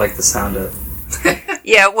definitely like the sound of.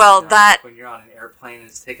 Yeah, well, that... When you're on an airplane and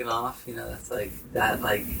it's taking off, that's like, that,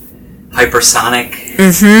 like, hypersonic,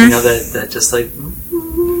 that just like...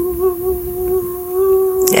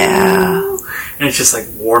 Yeah. And it's just like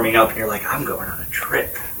warming up and you're like, I'm going on a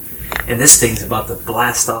trip. And this thing's about to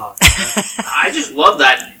blast off. I just love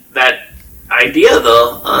that idea,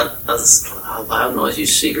 though. A loud noise you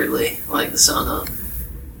secretly like the sound of.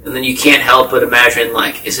 And then you can't help but imagine,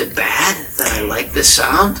 like, is it bad that I like this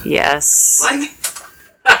sound? Yes. Like,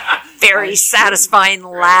 very satisfying,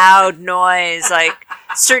 loud noise. Like,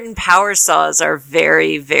 certain power saws are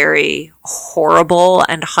very, very horrible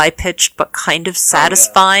and high-pitched, but kind of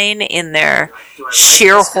satisfying in their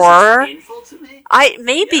sheer horror.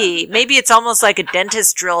 Maybe it's almost like a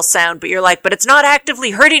dentist drill sound, but you're like, but it's not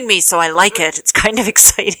actively hurting me, so I like it. It's kind of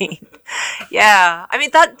exciting. Yeah. I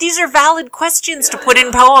mean, these are valid questions to put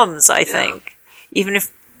in poems, I think. Even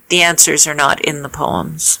if the answers are not in the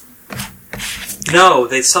poems. No,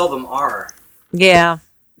 they seldom are. Yeah,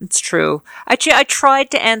 it's true. I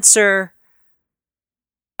tried to answer...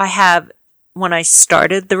 when I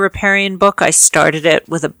started the Riparian book, I started it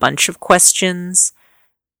with a bunch of questions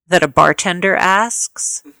that a bartender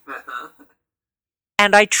asks.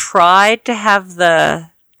 And I tried to have the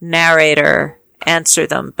narrator answer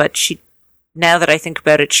them, but now that I think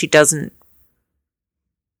about it, she doesn't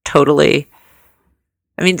totally.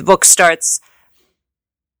 I mean, the book starts,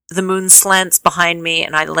 the moon slants behind me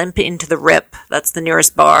and I limp into the Rip. That's the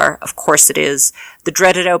nearest bar. Of course it is. The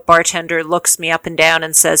dreaded out bartender looks me up and down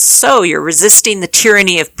and says, so you're resisting the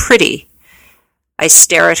tyranny of pretty. I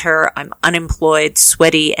stare at her. I'm unemployed,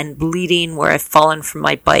 sweaty, and bleeding where I've fallen from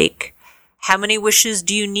my bike. How many wishes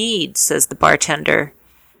do you need? Says the bartender.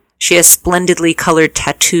 She has splendidly colored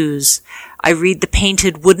tattoos. I read the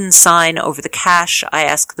painted wooden sign over the cash. I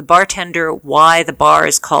ask the bartender why the bar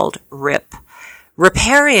is called Rip.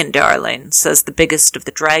 Riparian, darling, says the biggest of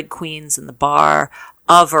the drag queens in the bar,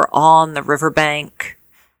 of or on the riverbank.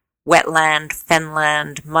 Wetland,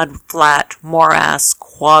 fenland, mudflat, morass,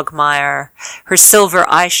 quagmire. Her silver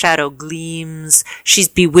eyeshadow gleams. She's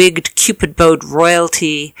bewigged Cupid-bowed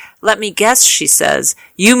royalty. Let me guess, she says.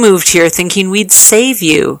 You moved here thinking we'd save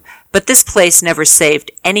you. But this place never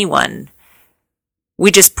saved anyone.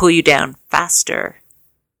 We just pull you down faster.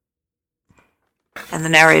 And the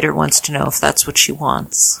narrator wants to know if that's what she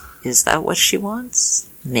wants. Is that what she wants?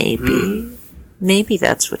 Maybe. Maybe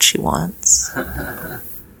that's what she wants.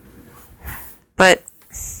 But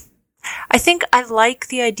I think I like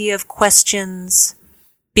the idea of questions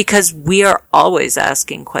because we are always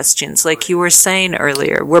asking questions. Like you were saying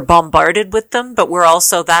earlier, we're bombarded with them, but we're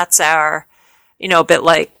also, that's our, a bit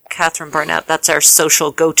like Catherine Barnett, that's our social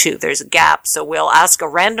go-to. There's a gap. So we'll ask a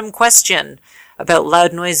random question about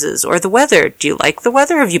loud noises or the weather. Do you like the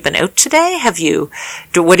weather? Have you been out today? What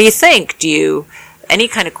do you think? Any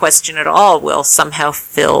kind of question at all will somehow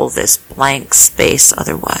fill this blank space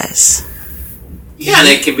otherwise. Yeah, and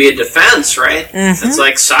it can be a defense, right? Mm-hmm. It's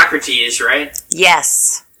like Socrates, right?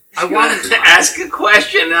 Yes. I want to ask a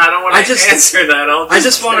question, and I don't want to answer that. I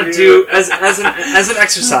just want to do as an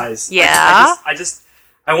exercise. Yeah.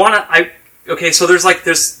 Okay, so there's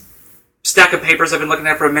stack of papers I've been looking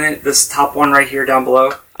at for a minute. This top one right here down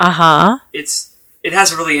below. It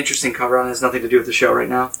has a really interesting cover on it. It has nothing to do with the show right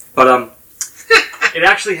now, but it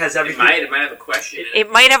actually has everything. It might have a question.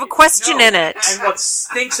 It might have a question in it. And what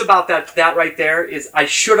stinks about that right there is I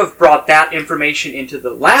should have brought that information into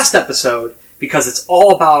the last episode because it's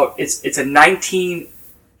all about it's a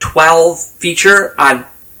 1912 feature on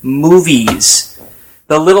movies.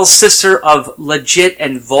 The little sister of Legit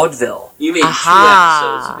and Vaudeville. You mean 2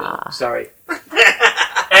 episodes ago? Sorry.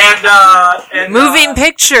 and Moving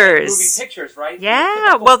pictures. Moving pictures, right?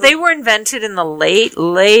 Yeah, well, they were invented in the late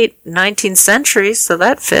 19th century, so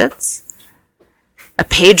that fits. A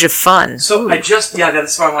page of fun. So that's what I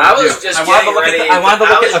wanted to do. I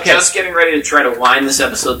was just getting ready to try to wind this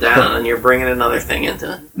episode down, and you're bringing another thing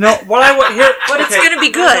into it. No, what I want here, but it's going to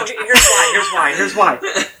be good. Here's why.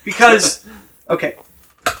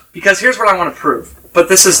 Because here's what I want to prove. But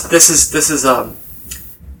this is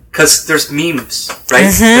because there's memes, right?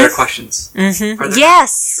 Mm-hmm. There are questions. Mm-hmm.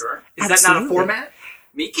 Yes. Sure. Is that not a format?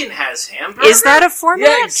 Meekin has hamburger. Is that a format?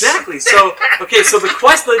 Yeah, exactly. So the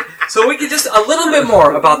question. So we can just a little bit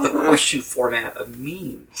more about the question format of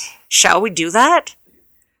memes. Shall we do that?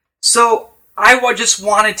 So I just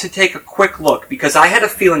wanted to take a quick look because I had a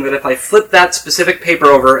feeling that if I flip that specific paper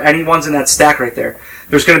over, any ones in that stack right there,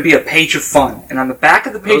 there's going to be a page of fun, and on the back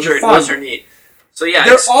of the page of fun, those are neat. So yeah,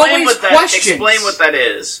 there are always questions. Explain what that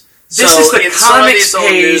is. This is the comics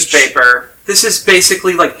page. Newspaper. This is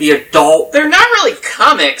basically like the adult. They're not really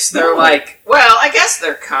comics. They're I guess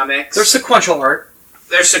they're comics. They're sequential art.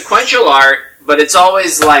 They're sequential art, but it's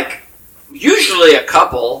always usually a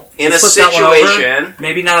couple in a situation.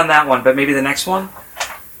 Maybe not on that one, but maybe the next one.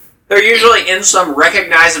 They're usually in some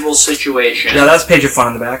recognizable situation. Yeah, that's page of fun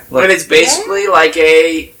in the back. Look. And it's basically like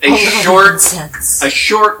a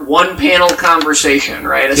short one panel conversation,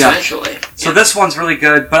 right? Essentially. Yeah. So this one's really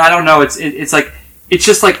good, but I don't know. It's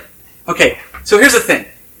just like okay. So here's the thing.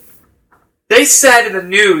 They said in the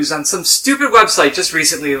news on some stupid website just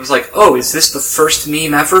recently, it was like, oh, is this the first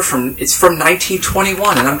meme ever? It's from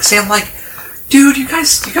 1921, and I'm saying dude, you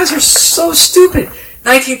guys are so stupid.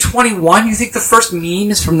 1921? You think the first meme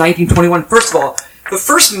is from 1921? First of all, the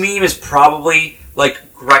first meme is probably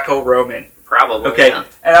Greco-Roman. Probably. Okay, yeah.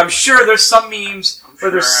 And I'm sure there's some memes where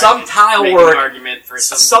there's some tile work, argument for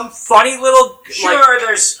some funny little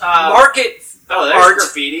there's market. There's art.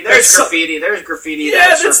 Graffiti. There's graffiti. There's graffiti.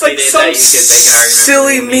 Yeah, that's like some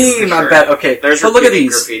silly meme. I bet. Okay, but look at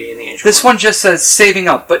these. Graffiti in the ancient this one just says saving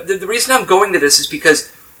up. But the reason I'm going to this is because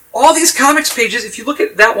all these comics pages, if you look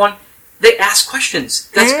at that one, they ask questions.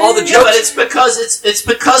 That's all the jokes. Yeah, but it's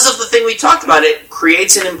because of the thing we talked about. It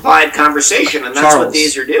creates an implied conversation, and that's what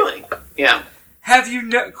these are doing. Yeah. Have you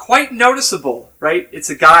quite noticeable? Right? It's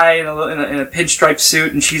a guy in a pinstripe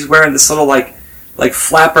suit, and she's wearing this little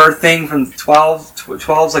flapper thing from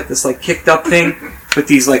 12's, like this kicked up thing with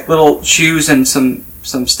these little shoes and some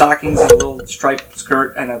stockings and a little striped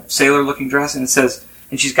skirt and a sailor looking dress, and it says,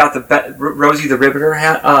 and she's got the Rosie the Riveter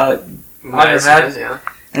hat on her head, yeah.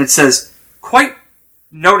 And it says, quite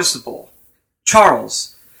noticeable.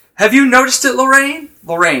 Charles, have you noticed it, Lorraine?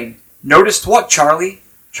 Lorraine, noticed what, Charlie?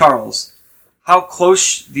 Charles, how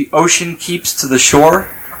close the ocean keeps to the shore?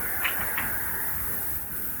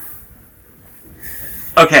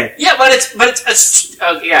 Okay. Yeah, but it's read it.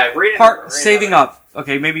 Saving up.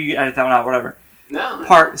 Okay, maybe you edit that one out. Whatever. No.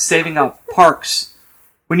 Saving up. Parks.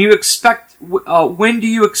 When do you expect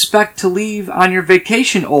to leave on your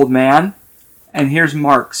vacation, old man? And here's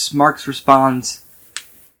Marx. Marx responds,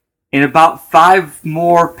 in about 5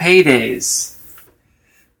 more paydays.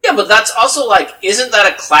 Yeah, but that's also isn't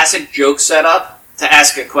that a classic joke setup to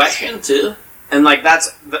ask a question too? And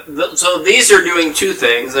so these are doing two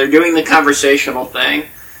things. They're doing the conversational thing,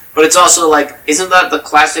 but it's also isn't that the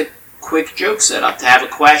classic quick joke setup to have a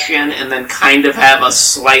question and then kind of have a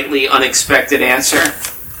slightly unexpected answer?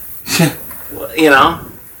 You know?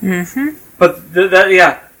 Mm-hmm. But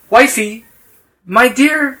wifey, my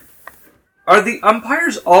dear, are the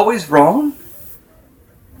umpires always wrong?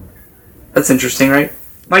 That's interesting, right?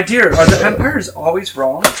 My dear, are the umpires always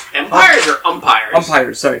wrong? Empires or umpires?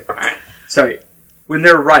 Umpires, sorry. All right. Sorry. When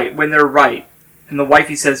they're right. And the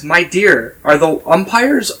wifey says, my dear, are the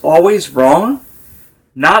umpires always wrong?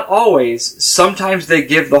 Not always. Sometimes they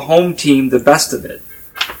give the home team the best of it.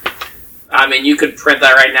 I mean, you could print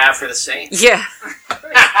that right now for the Saints. Yeah.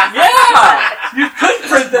 Yeah! You could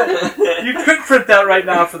print that. You could print that right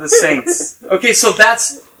now for the Saints. Okay, so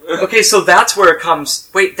that's where it comes.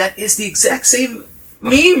 Wait, that is the exact same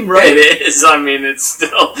meme, right? It is. I mean, it's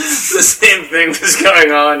still the same thing that's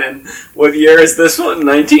going on. And what year is this one?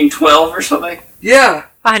 1912 or something? Yeah.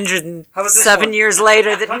 107 years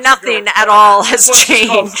later, that nothing at all has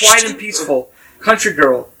changed. Quiet and Peaceful. Country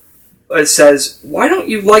Girl says, "Why don't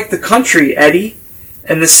you like the country, Eddie?"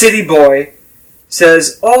 And the city boy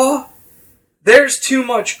says, "Oh, there's too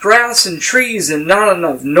much grass and trees and not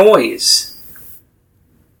enough noise."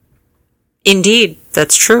 Indeed,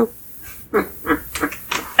 that's true.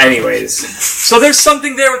 Anyways, so there's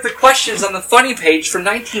something there with the questions on the funny page from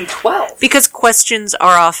 1912. Because questions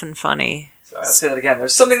are often funny. So I'll say that again.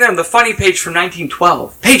 There's something there on the funny page from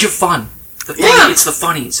 1912. Page of fun. It's the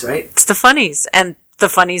funnies, right? It's the funnies, and the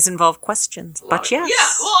funnies involve questions. But yes.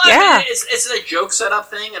 Yeah, well, I mean, it's a joke setup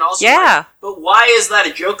thing, and also, but why is that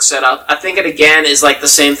a joke setup? I think it, again, is like the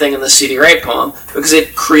same thing in the C.D. Wright poem, because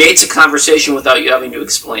it creates a conversation without you having to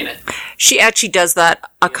explain it. She actually does that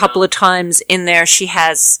a couple of times in there. She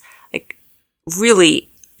has, like, really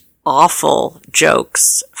awful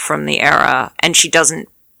jokes from the era, and she doesn't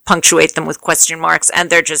punctuate them with question marks, and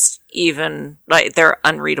they're just they're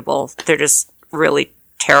unreadable. They're just really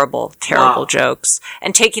terrible jokes.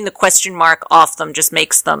 And taking the question mark off them just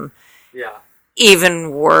makes them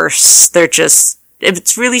even worse. They're just,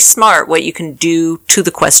 it's really smart what you can do to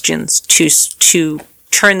the questions to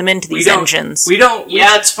turn them into these engines.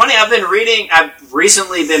 Yeah, it's funny. I've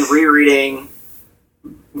recently been rereading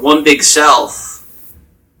One Big Self,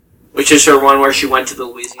 which is her one where she went to the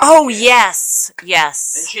Louisiana. Oh, yes.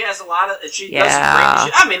 Yes. And she has a lot of...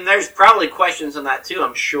 I mean, there's probably questions on that, too,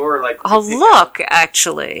 I'm sure. Like,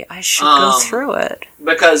 actually. I should go through it.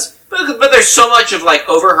 But there's so much of, like,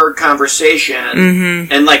 overheard conversation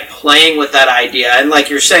and, like, playing with that idea. And, like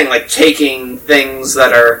you're saying, like, taking things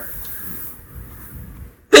that are...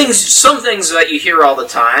 Some things that you hear all the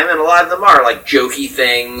time, and a lot of them are, like, jokey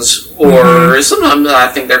things, or sometimes I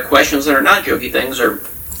think they're questions that are not jokey things, or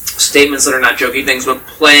statements that are not jokey things, but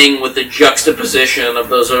playing with the juxtaposition of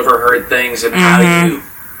those overheard things and how you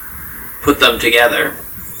put them together.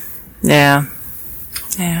 Yeah.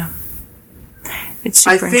 Yeah. It's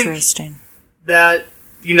super interesting. That,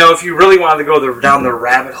 if you really wanted to go down the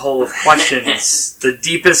rabbit hole of questions, the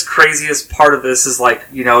deepest, craziest part of this is like,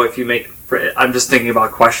 if you make... I'm just thinking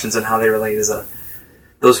about questions and how they relate as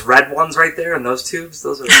those red ones right there and those tubes.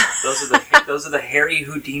 Those are the Harry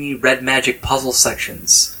Houdini red magic puzzle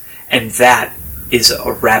sections, and that is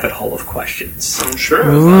a rabbit hole of questions. I'm sure.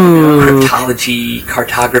 Cryptology,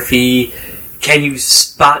 cartography. Can you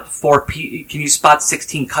spot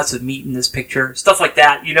 16 cuts of meat in this picture? Stuff like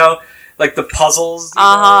that. Like the puzzles.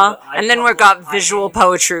 And then we've got visual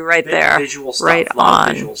poetry right there. Visual stuff. Right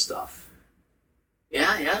on. Visual stuff.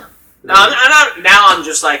 Yeah. Now I'm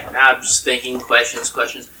just thinking questions,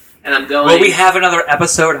 and I'm going... Will we have another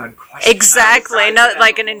episode on questions? Exactly, not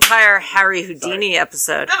like an entire Harry Houdini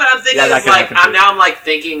episode. No, but I'm thinking I'm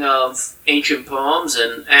thinking of ancient poems,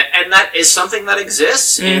 and that is something that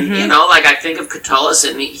exists. And I think of Catullus,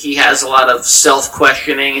 and he has a lot of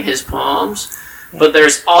self-questioning in his poems. But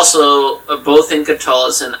there's also, both in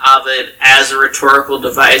Catullus and Ovid, as a rhetorical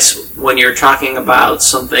device when you're talking about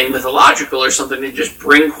something mythological or something, to just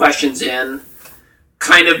bring questions in,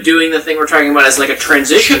 kind of doing the thing we're talking about as like a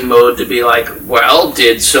transition mode to be like, well,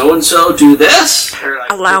 did so-and-so do this? Or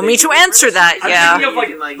like, allow me to answer that, yeah. I'm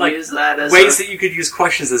thinking of use that as ways that you could use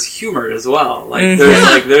questions as humor as well. Like,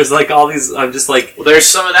 there's all these, I'm just like... Well, there's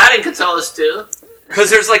some of that in Catullus, too. Because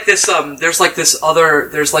there's this other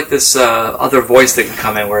voice that can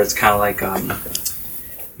come in where it's kind of like,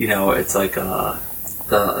 it's like the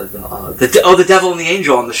devil and the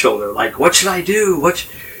angel on the shoulder. Like, what should I do?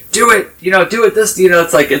 Do it? Do it. This.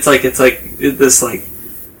 It's like this like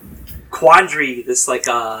quandary. This like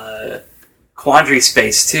quandary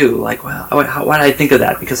space too. Like, well, why did I think of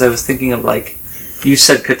that? Because I was thinking of, like, you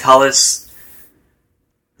said Catullus,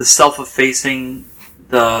 the self-effacing,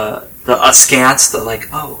 the askance, the like,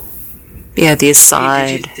 oh, yeah, the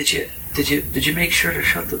aside. Hey, did you make sure to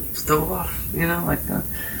shut the stove off? Like that.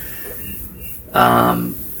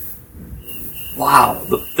 Wow,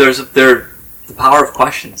 the power of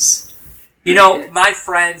questions. My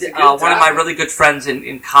friend, one of my really good friends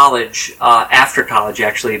in college, after college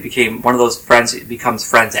actually, became one of those friends that becomes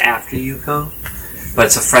friends after you go. But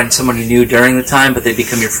it's a friend, someone you knew during the time, but they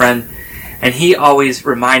become your friend. And he always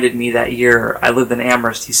reminded me that year, I lived in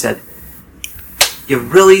Amherst, he said, you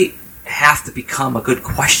really have to become a good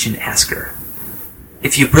question asker.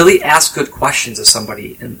 If you really ask good questions of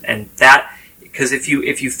somebody, and that, because if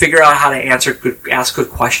you figure out how to ask good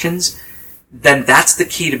questions, then that's the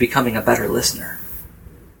key to becoming a better listener.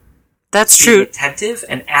 That's true. Being attentive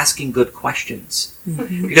and asking good questions.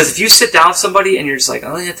 Mm-hmm. Because if you sit down with somebody and you're just like,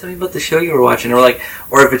 oh yeah, tell me about the show you were watching, or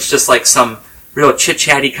if it's just like some real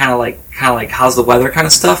chit-chatty kind of like how's the weather kind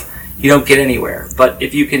of stuff, you don't get anywhere. But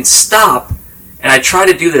if you can stop, and I try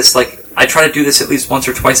to do this at least once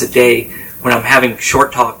or twice a day when I'm having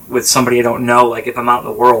short talk with somebody I don't know, like if I'm out in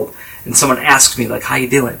the world and someone asks me, like, how you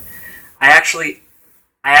doing? I actually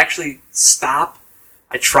stop.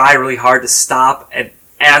 I try really hard to stop and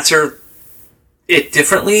answer it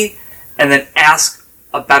differently and then ask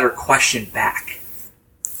a better question back.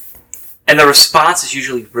 And the response is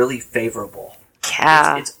usually really favorable.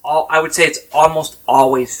 Yeah. I would say it's almost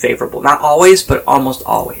always favorable. Not always, but almost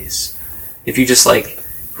always. If you just like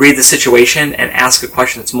read the situation and ask a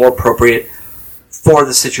question that's more appropriate for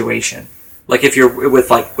the situation. Like if you're with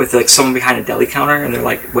someone behind a deli counter and they're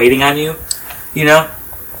like waiting on you, you know?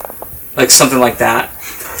 Like something like that.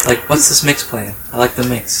 Like, what's this mix playing? I like the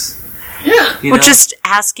mix. Yeah. You Well, know? just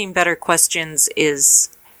asking better questions is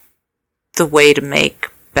the way to make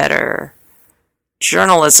better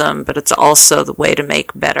journalism, but it's also the way to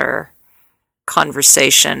make better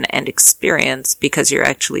conversation and experience because you're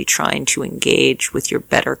actually trying to engage with your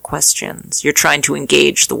better questions. You're trying to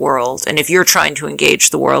engage the world. And if you're trying to engage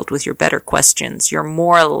the world with your better questions, you're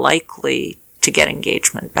more likely to get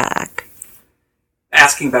engagement back.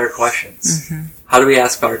 Asking better questions. Mm-hmm. How do we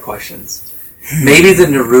ask better questions? Maybe the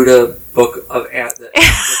Neruda book of answers.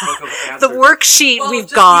 The worksheet we've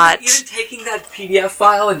got. Even taking that PDF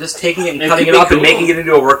file and just taking it and cutting it up and making it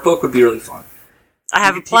into a workbook would be really fun. I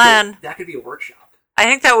have a plan. That could be a workshop. I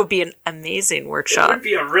think that would be an amazing workshop. It would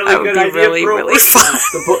be a really good idea. Really, for a really workshop. fun.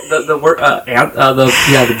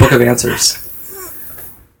 The book of answers.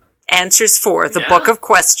 Answers for the book of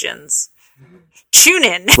questions. Tune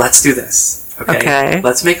in. Let's do this. Okay.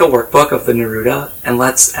 Let's make a workbook of the Neruda and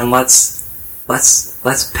let's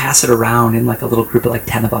pass it around in like a little group of like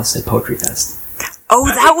 10 of us at Poetry Fest. Oh,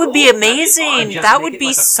 that would be amazing. That would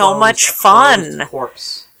be so much fun.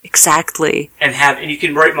 Corpse. Exactly. And you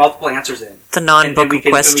can write multiple answers in. The non-book of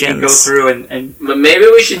questions. And we can go through and But maybe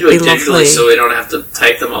we should do it Be digitally lovely. so we don't have to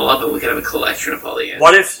type them all up and we can have a collection of all the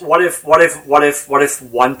answers. what if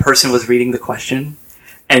one person was reading the question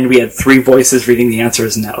and we had 3 voices reading the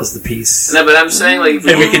answers and that was the piece? No, but I'm saying like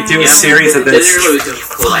And we could do a series of this. Digitally, we could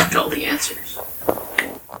collect all the answers.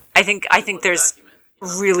 I think there's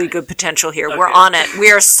really good potential here. Okay. We're on it.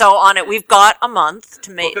 We are so on it. We've got a month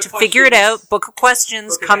to Book of figure it questions. out. Book of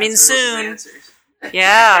questions Book of coming answers. soon. Answers.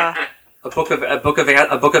 Yeah, A book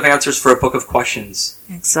of answers for a book of questions.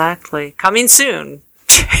 exactly. Coming soon.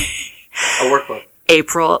 A workbook.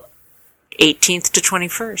 April 18th to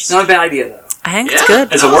 21st. Not a bad idea though. I think Yeah. it's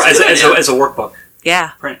good. As a workbook.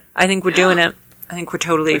 Yeah, Print. I think we're doing it. I think we're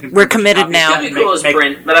can we're print committed copies. now. That'd be cool as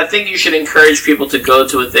print, but I think you should encourage people to go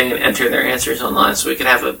to a thing and enter their answers online so we can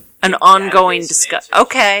have An ongoing database of discussion. answers.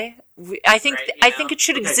 Okay. I think Right, I think it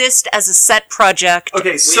should Okay. exist as a set project.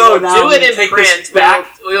 Okay, We so will now do we it in take print. this back.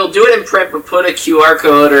 We'll do it in print, but put a QR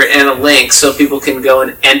code and a link so people can go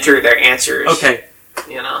and enter their answers. Okay,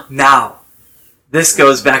 You know? now this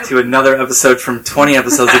goes back to another episode from 20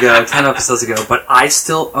 episodes ago, 10 episodes ago, but I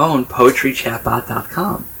still own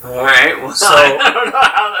poetrychatbot.com. Alright, well, So- I don't know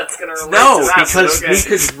how that's going to relate No, to that, but because okay.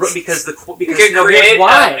 because You could no, create here's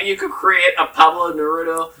why. you could create a Pablo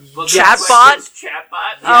Neruda book of Chatbot? questions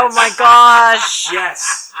chatbot. Oh my gosh.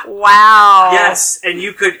 Yes. Wow. Yes, and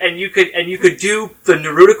you could do the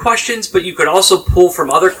Neruda questions, but you could also pull from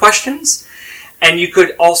other questions, and you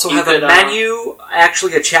could also You have could, a menu,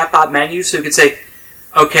 actually a chatbot menu, so you could say,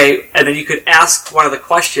 okay, and then you could ask one of the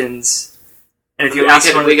questions, and if you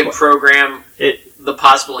ask one of we the can program the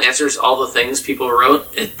possible answers, all the things people wrote.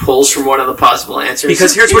 It pulls from one of the possible answers.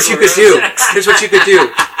 because here's what you could do. Here's what you could do.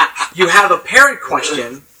 You have a parent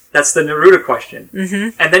question, that's the Neruda question,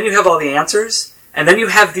 and then you have all the answers, and then you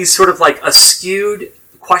have these sort of like askewed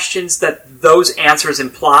questions that those answers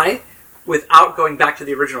imply without going back to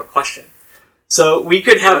the original question. So we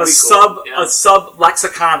could have That'd be cool, a sub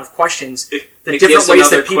lexicon of questions, the it different gives ways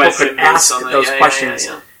another that people question could based ask on that. those Yeah, yeah, questions.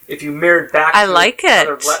 yeah. If you mirrored back I to like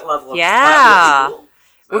another it. level of Yeah. Cool.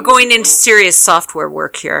 We're going into serious software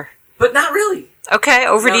work here. but not really. Okay,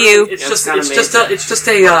 over Not to really. you. It's Yeah, just it's kinda it's just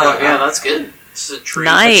a Yeah, that's good. It's a tree.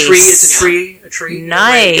 Nice. a tree. It's a tree.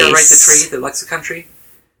 Nice. You gotta write the tree, the lexicon tree.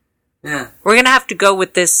 Yeah. We're going to have to go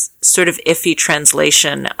with this sort of iffy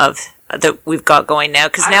translation of that we've got going now,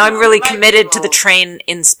 because I now don't I'm know, really it might be committed to the both. train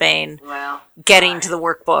in Spain, Well, getting to the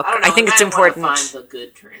workbook. I don't know. I think we it's might wanna important. Find the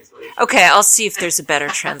good translation. Okay, I'll see if there's a better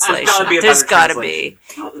translation. gotta be a There's better got to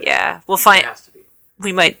translation. be. Yeah, we'll It find. has to be.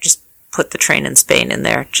 We might just put the train in Spain in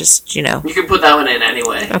there. Just You can put that one in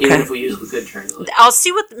anyway, Okay. even if we use the good translation. I'll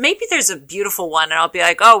see what. Maybe there's a beautiful one, and I'll be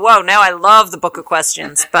like, oh, whoa! Now I love the Book of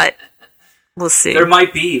Questions, but We'll see. There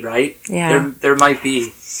might be, right? Yeah. There might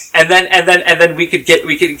be. And then we could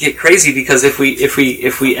get crazy, because if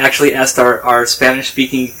we actually asked our Spanish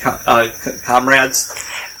speaking comrades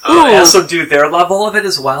also do their level of it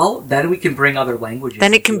as well, then we can bring other languages.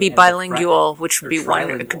 Then it can be bilingual, which would be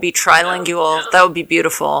wonderful. It could be trilingual. Yeah. That would be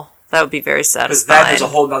beautiful. That would be very satisfying. Because then there's a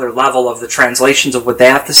whole other level of the translations of what they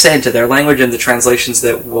have to say into their language, and the translations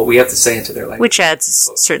that what we have to say into their language. Which adds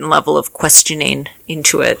a certain level of questioning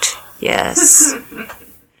into it. Yes.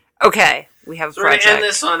 Okay, we have a project. We're going to end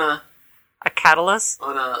this on a catalyst?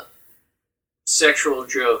 On a sexual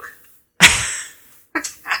joke.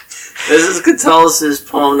 This is Catullus'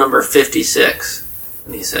 poem number 56.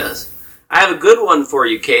 And he says, I have a good one for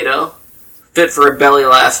you, Cato. Fit for a belly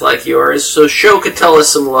laugh like yours, so show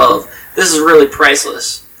Catullus some love. This is really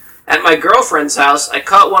priceless. At my girlfriend's house, I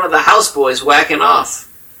caught one of the houseboys whacking off.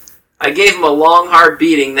 I gave him a long, hard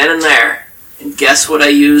beating then and there, and guess what I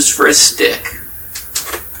used for a stick?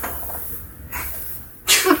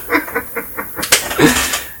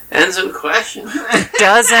 Ends on a question. It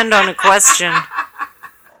does end on a question.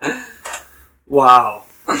 Wow.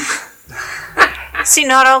 See,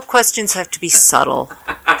 not all questions have to be subtle.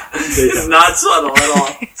 It's not subtle at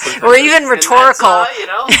all. Or even rhetorical.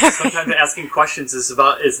 Sometimes asking questions is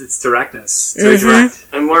its directness. It's very direct.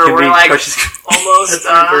 And we're like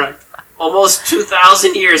almost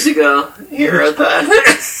 2,000 years ago here at that.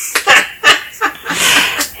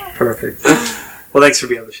 Perfect. Well, thanks for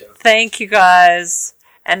being on the show. Thank you, guys.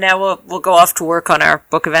 And now we'll go off to work on our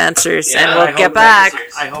book of answers, and we'll get back.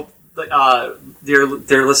 I hope, dear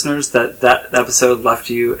listeners, that episode left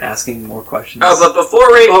you asking more questions. Oh, but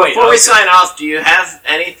before we sign off, do you have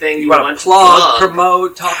anything you want to plug,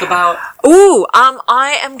 promote, talk about? Ooh,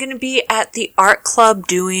 I am going to be at the art club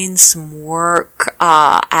doing some work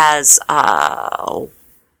as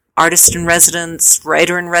artist in residence,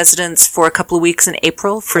 writer in residence for a couple of weeks in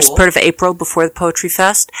April, first part of April before the Poetry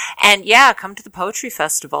Fest. And yeah, come to the Poetry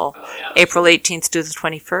Festival, April 18th to the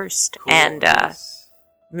 21st. Cool. And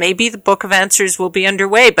maybe the Book of Answers will be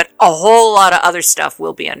underway, but a whole lot of other stuff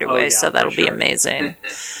will be underway, so that'll be amazing.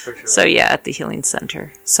 For sure. So yeah, at the Healing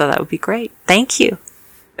Center. So that would be great. Thank you.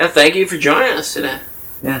 Yeah, thank you for joining us today.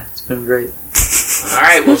 Yeah, it's been great. All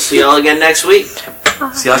right, we'll see y'all again next week.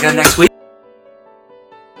 See y'all again next week.